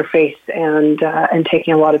of in your face and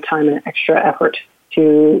taking a lot of time and extra effort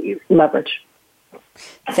to leverage.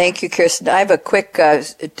 Thank you, Kirsten. I have a quick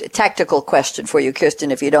tactical question for you, Kirsten,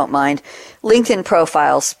 if you don't mind. LinkedIn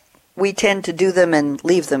profiles, we tend to do them and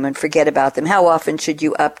leave them and forget about them. How often should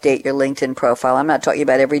you update your LinkedIn profile? I'm not talking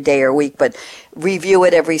about every day or week, but review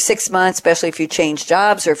it every 6 months, especially if you change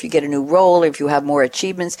jobs or if you get a new role or if you have more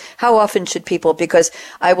achievements. How often should people, because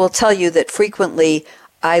I will tell you that frequently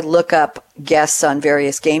I look up guests on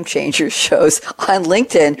various Game Changers shows on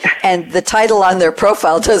LinkedIn, and the title on their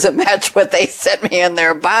profile doesn't match what they sent me in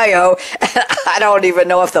their bio. And I don't even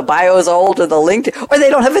know if the bio is old or the LinkedIn, or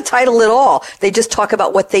they don't have a title at all. They just talk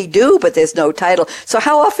about what they do, but there's no title. So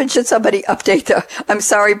how often should somebody update I'm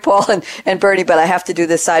sorry, Paul and Bernie, but I have to do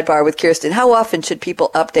this sidebar with Kirsten. How often should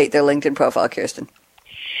people update their LinkedIn profile, Kirsten?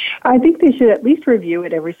 I think they should at least review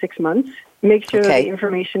it every 6 months. Make sure that the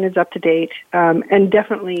information is up to date, and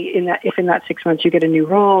definitely if in that 6 months you get a new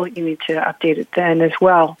role, you need to update it then as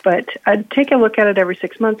well. But take a look at it every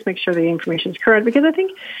 6 months, make sure the information is current, because I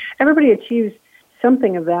think everybody achieves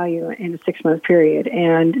something of value in a 6 month period,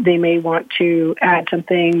 and they may want to add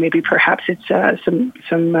something. Maybe perhaps it's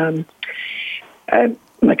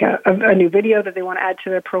like a new video that they want to add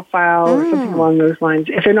to their profile or something along those lines.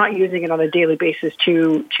 If they're not using it on a daily basis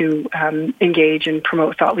to engage and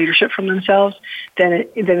promote thought leadership from themselves, then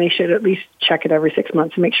they should at least check it every 6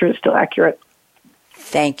 months and make sure it's still accurate.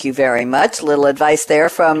 Thank you very much. Little advice there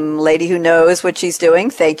from a lady who knows what she's doing.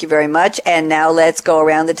 Thank you very much. And now let's go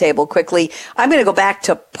around the table quickly. I'm going to go back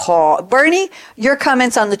to Paul. Bernie, your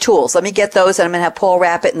comments on the tools. Let me get those, and I'm going to have Paul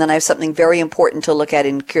wrap it, and then I have something very important to look at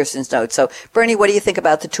in Kirsten's notes. So, Bernie, what do you think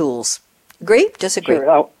about the tools Agree? Disagree?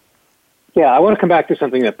 Sure. Yeah, I want to come back to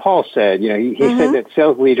something that Paul said. He said that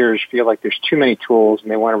sales leaders feel like there's too many tools and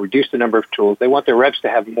they want to reduce the number of tools. They want their reps to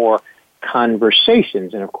have more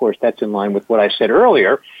conversations. And of course, that's in line with what I said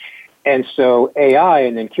earlier. And so AI,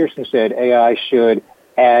 and then Kirsten said AI should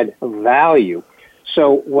add value.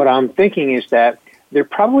 So what I'm thinking is that there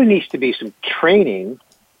probably needs to be some training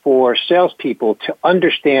for salespeople to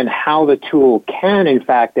understand how the tool can, in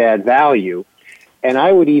fact, add value. And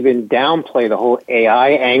I would even downplay the whole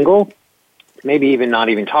AI angle, maybe even not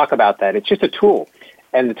even talk about that. It's just a tool,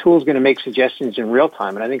 and the tool is going to make suggestions in real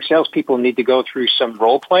time. And I think salespeople need to go through some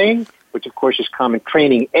role-playing, which, of course, is common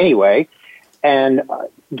training anyway, and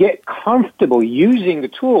get comfortable using the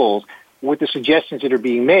tools with the suggestions that are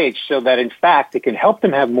being made so that, in fact, it can help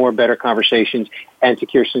them have more better conversations and, to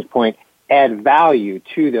Kirsten's point, add value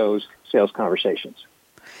to those sales conversations.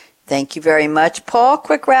 Thank you very much. Paul,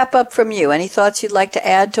 quick wrap-up from you. Any thoughts you'd like to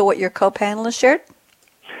add to what your co-panelists shared?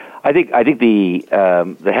 I think the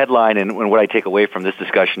headline and what I take away from this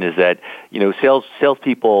discussion is that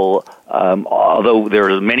salespeople, although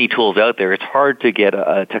there are many tools out there, it's hard to get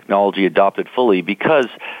a technology adopted fully because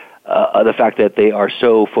the fact that they are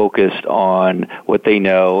so focused on what they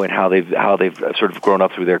know and how they've sort of grown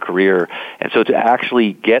up through their career. And so to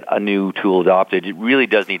actually get a new tool adopted, it really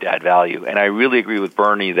does need to add value. And I really agree with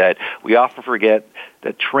Bernie that we often forget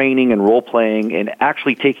that training and role-playing and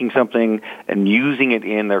actually taking something and using it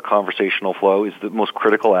in their conversational flow is the most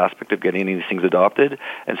critical aspect of getting these things adopted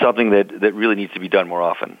and something that really needs to be done more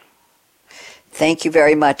often. Thank you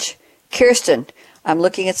very much. Kirsten, I'm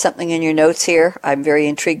looking at something in your notes here. I'm very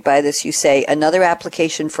intrigued by this. You say, another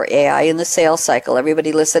application for AI in the sales cycle.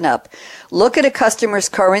 Everybody listen up. Look at a customer's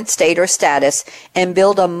current state or status and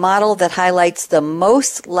build a model that highlights the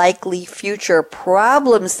most likely future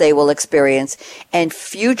problems they will experience and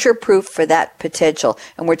future-proof for that potential.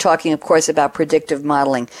 And we're talking, of course, about predictive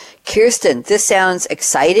modeling. Kirsten, this sounds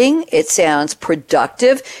exciting. It sounds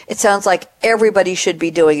productive. It sounds like everybody should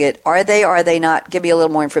be doing it. Are they not? Give me a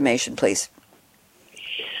little more information, please.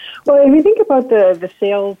 Well, if you think about the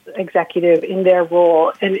sales executive in their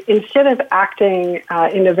role, and instead of acting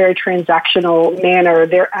in a very transactional manner,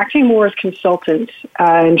 they're acting more as consultants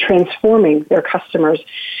and transforming their customers.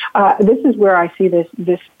 This is where I see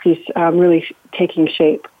this piece really taking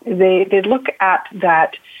shape. They look at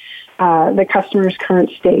that the customer's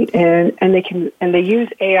current state, and they use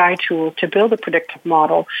AI tools to build a predictive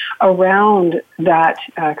model around that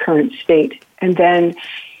current state, and then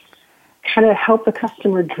kind of help the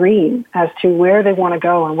customer dream as to where they want to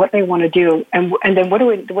go and what they want to do, and then what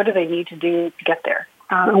do they need to do to get there,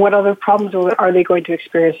 and what other problems are they going to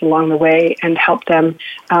experience along the way, and help them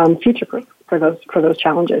future-proof for those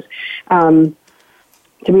challenges, to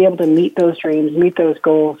be able to meet those dreams, meet those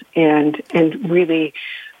goals, and really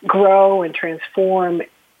grow and transform.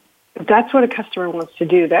 That's what a customer wants to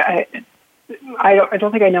do. That I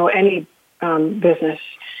don't think I know any business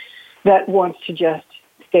that wants to just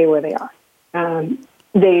stay where they are.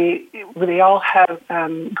 They all have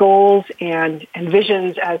goals and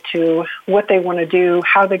visions as to what they want to do,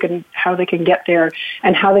 how they can get there,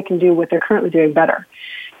 and how they can do what they're currently doing better.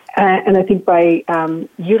 And I think by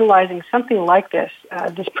utilizing something like this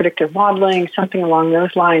predictive modeling, something along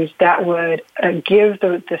those lines, that would give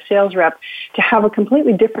the sales rep to have a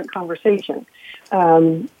completely different conversation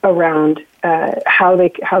around how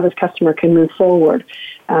this customer can move forward.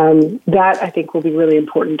 That, I think, will be really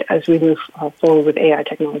important as we move forward with AI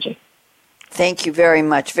technology. Thank you very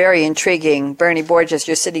much. Very intriguing. Bernie Borges,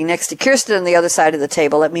 you're sitting next to Kirsten on the other side of the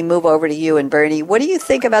table. Let me move over to you. And Bernie, what do you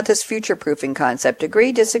think about this future-proofing concept?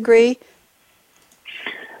 Agree, disagree?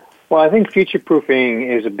 Well, I think future-proofing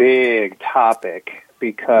is a big topic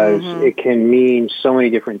because it can mean so many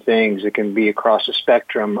different things. It can be across the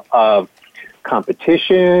spectrum of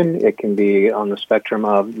competition. It can be on the spectrum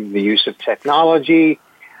of the use of technology,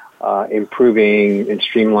 improving and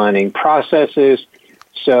streamlining processes.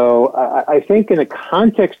 So I think in the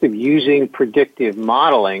context of using predictive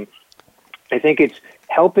modeling, I think it's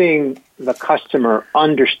helping the customer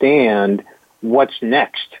understand what's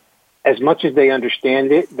next as much as they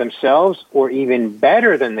understand it themselves, or even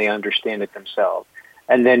better than they understand it themselves,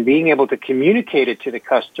 and then being able to communicate it to the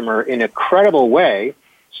customer in a credible way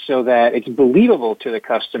so that it's believable to the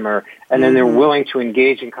customer, and then they're willing to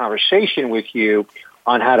engage in conversation with you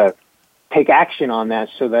on how to take action on that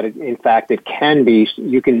so that, in fact, it can be,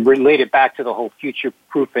 you can relate it back to the whole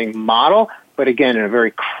future-proofing model, but again, in a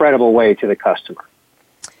very credible way to the customer.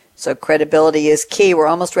 So credibility is key. We're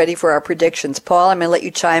almost ready for our predictions. Paul, I'm going to let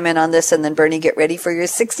you chime in on this, and then Bernie, get ready for your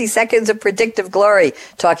 60 seconds of predictive glory,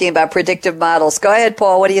 talking about predictive models. Go ahead,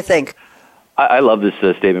 Paul. What do you think? I love this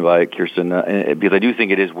statement by Kirsten because I do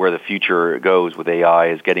think it is where the future goes with AI,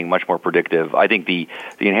 is getting much more predictive. I think the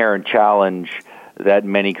inherent challenge that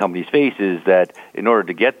many companies face is that in order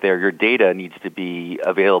to get there, your data needs to be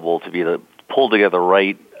available to be able to pull together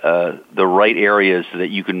the right areas so that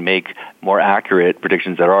you can make more accurate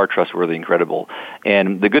predictions that are trustworthy and credible.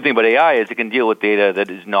 And the good thing about AI is it can deal with data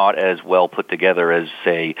that is not as well put together as,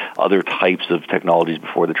 say, other types of technologies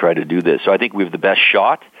before they try to do this. So I think we have the best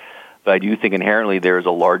shot, but I do think inherently there is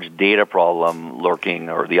a large data problem lurking,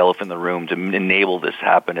 or the elephant in the room, to enable this to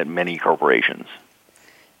happen at many corporations.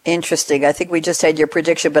 Interesting. I think we just had your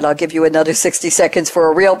prediction, but I'll give you another 60 seconds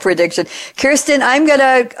for a real prediction. Kirsten, I'm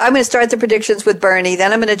gonna start the predictions with Bernie.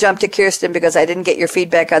 Then I'm gonna jump to Kirsten because I didn't get your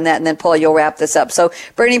feedback on that, and then Paul, you'll wrap this up. So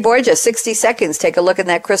Bernie Borges, 60 seconds. Take a look in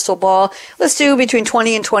that crystal ball. Let's do between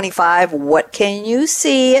 20 and 25. What can you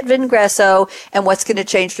see at Vingresso, and what's going to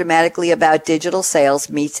change dramatically about digital sales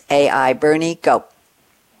meets AI? Bernie, go.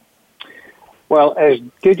 Well, as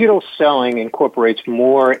digital selling incorporates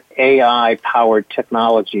more AI-powered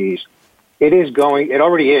technologies, it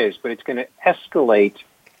already is, but it's going to escalate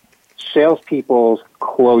salespeople's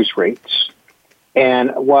close rates.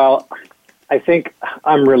 And while I think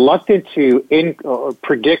I'm reluctant to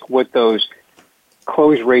predict what those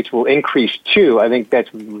close rates will increase to, I think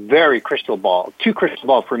that's very too crystal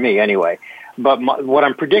ball for me anyway. But what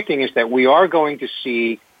I'm predicting is that we are going to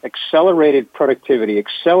see accelerated productivity,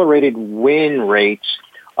 accelerated win rates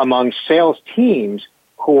among sales teams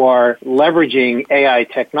who are leveraging AI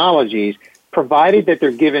technologies, provided that they're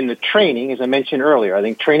given the training, as I mentioned earlier. I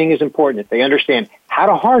think training is important, if they understand how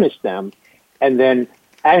to harness them, and then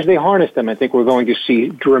as they harness them, I think we're going to see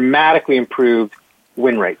dramatically improved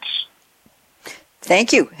win rates.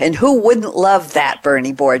 Thank you. And who wouldn't love that,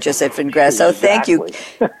 Bernie Borges at Vingresso? Exactly. Thank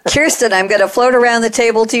you. Kirsten, I'm going to float around the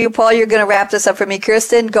table to you. Paul, you're going to wrap this up for me.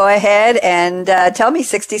 Kirsten, go ahead and tell me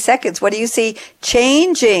 60 seconds. What do you see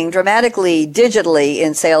changing dramatically, digitally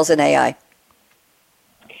in sales and AI?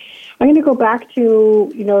 I'm going to go back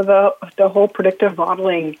to, the whole predictive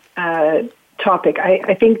modeling topic.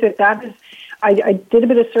 I think that is, I did a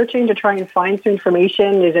bit of searching to try and find some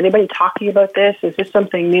information. Is anybody talking about this? Is this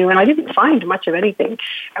something new? And I didn't find much of anything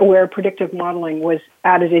where predictive modeling was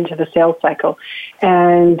added into the sales cycle.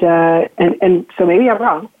 And so maybe I'm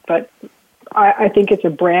wrong, but I think it's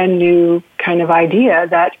a brand new kind of idea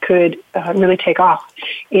that could really take off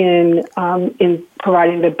in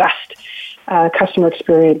providing the best customer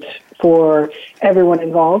experience for everyone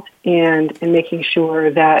involved, and making sure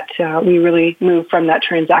that we really move from that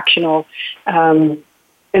transactional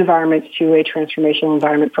environment to a transformational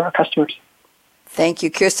environment for our customers. Thank you,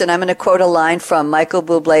 Kirsten. I'm going to quote a line from Michael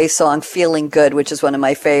Bublé's song, Feeling Good, which is one of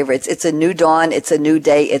my favorites. It's a new dawn, it's a new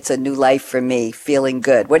day, it's a new life for me. Feeling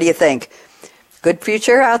good. What do you think? Good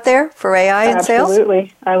future out there for AI and sales?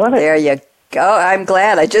 Absolutely. I love it. There you go. Oh, I'm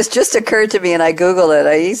glad. It just occurred to me, and I Googled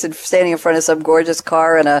it. He's standing in front of some gorgeous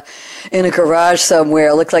car in a garage somewhere.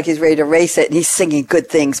 It looks like he's ready to race it, and he's singing good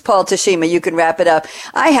things. Paul Tashima, you can wrap it up.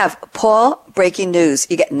 I have, Paul, breaking news.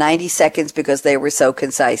 You get 90 seconds because they were so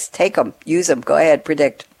concise. Take them. Use them. Go ahead.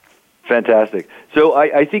 Predict. Fantastic. So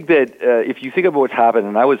I think that if you think about what's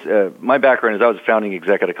happened, and my background is I was a founding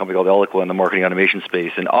exec at a company called Eloqua in the marketing automation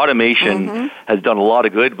space, and automation has done a lot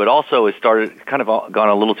of good, but also has gone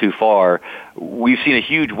a little too far. We've seen a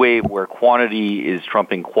huge wave where quantity is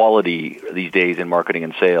trumping quality these days in marketing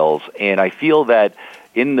and sales, and I feel that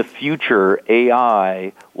in the future,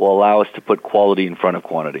 AI will allow us to put quality in front of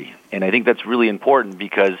quantity. And I think that's really important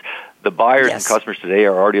because the buyers and customers today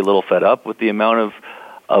are already a little fed up with the amount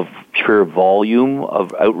of pure volume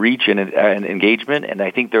of outreach and engagement, and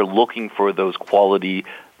I think they're looking for those quality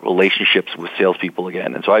relationships with salespeople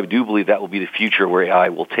again. And so I do believe that will be the future where AI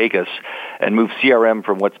will take us and move CRM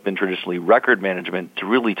from what's been traditionally record management to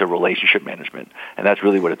relationship management, and that's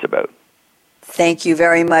really what it's about. Thank you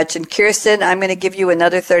very much. And Kirsten, I'm going to give you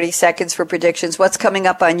another 30 seconds for predictions. What's coming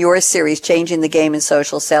up on your series, Changing the Game in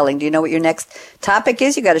Social Selling? Do you know what your next topic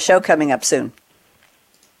is? You got a show coming up soon.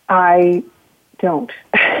 I don't.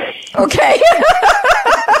 Okay.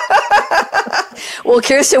 Well,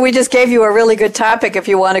 Kirsten, we just gave you a really good topic. If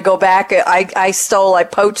you want to go back, I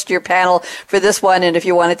poached your panel for this one, and if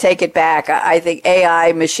you want to take it back, I think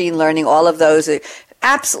AI, machine learning, all of those are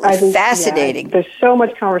absolutely fascinating. Yeah, there's so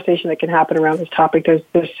much conversation that can happen around this topic.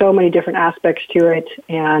 There's so many different aspects to it,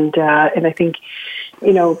 and I think,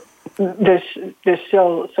 there's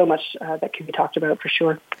still so much that can be talked about for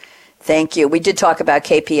sure. Thank you. We did talk about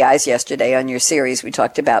KPIs yesterday on your series. We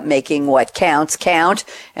talked about making what counts count,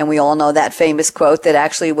 and we all know that famous quote that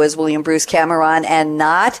actually was William Bruce Cameron and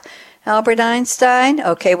not Albert Einstein?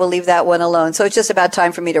 Okay, we'll leave that one alone. So it's just about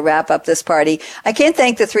time for me to wrap up this party. I can't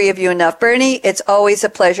thank the three of you enough. Bernie, it's always a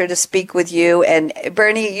pleasure to speak with you. And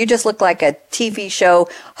Bernie, you just look like a TV show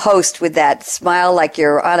host with that smile like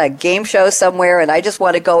you're on a game show somewhere. And I just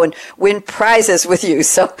want to go and win prizes with you.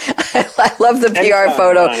 So I love the PR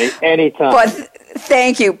photo. Honey, anytime. But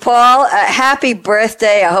thank you, Paul. Happy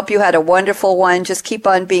birthday. I hope you had a wonderful one. Just keep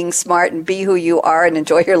on being smart and be who you are and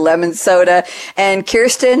enjoy your lemon soda. And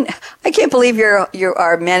Kirsten, I can't believe you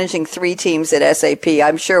are managing 3 teams at SAP.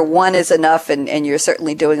 I'm sure one is enough, and you're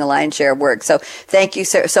certainly doing a lion's share of work. So thank you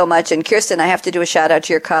so much. And Kirsten, I have to do a shout out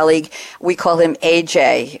to your colleague. We call him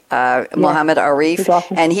AJ, Mohammed Arif. He's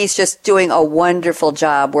awesome. And he's just doing a wonderful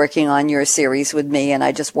job working on your series with me. And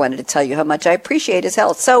I just wanted to tell you how much I appreciate his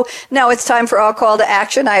help. So now it's time for our call to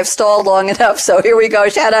action. I have stalled long enough, so here we go.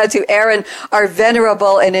 Shout out to Aaron, our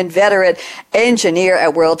venerable and inveterate engineer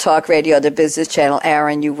at World Talk Radio, the business channel.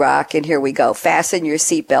 Aaron, you rock, and here we go. Fasten your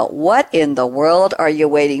seatbelt. What in the world are you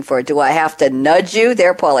waiting for? Do I have to nudge you?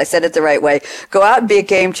 There, Paul, I said it the right way. Go out and be a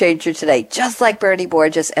game changer today, just like Bernie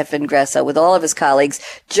Borges at Fingressa with all of his colleagues,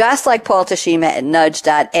 just like Paul Tashima at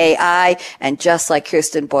Nudge.ai, and just like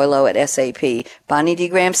Kirsten Boileau at SAP. Bonnie D.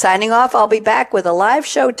 Graham signing off. I'll be back with a live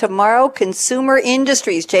show tomorrow. Consumer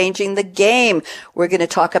industries changing the game. We're going to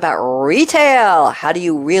talk about retail. How do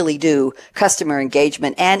you really do customer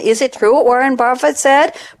engagement? And is it true what Warren Buffett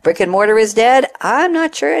said? Brick and mortar is dead? I'm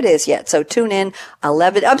not sure it is yet. So tune in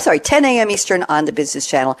 10 a.m. Eastern on the Business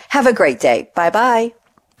Channel. Have a great day. Bye-bye.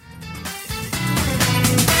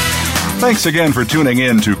 Thanks again for tuning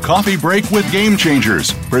in to Coffee Break with Game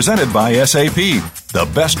Changers, presented by SAP. The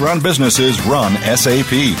best-run businesses run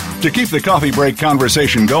SAP. To keep the Coffee Break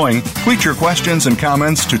conversation going, tweet your questions and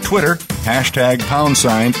comments to Twitter, #SAPRADIO.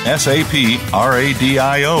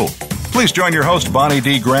 Please join your host, Bonnie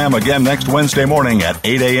D. Graham, again next Wednesday morning at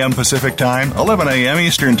 8 a.m. Pacific Time, 11 a.m.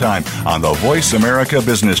 Eastern Time on the Voice America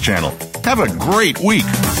Business Channel. Have a great week.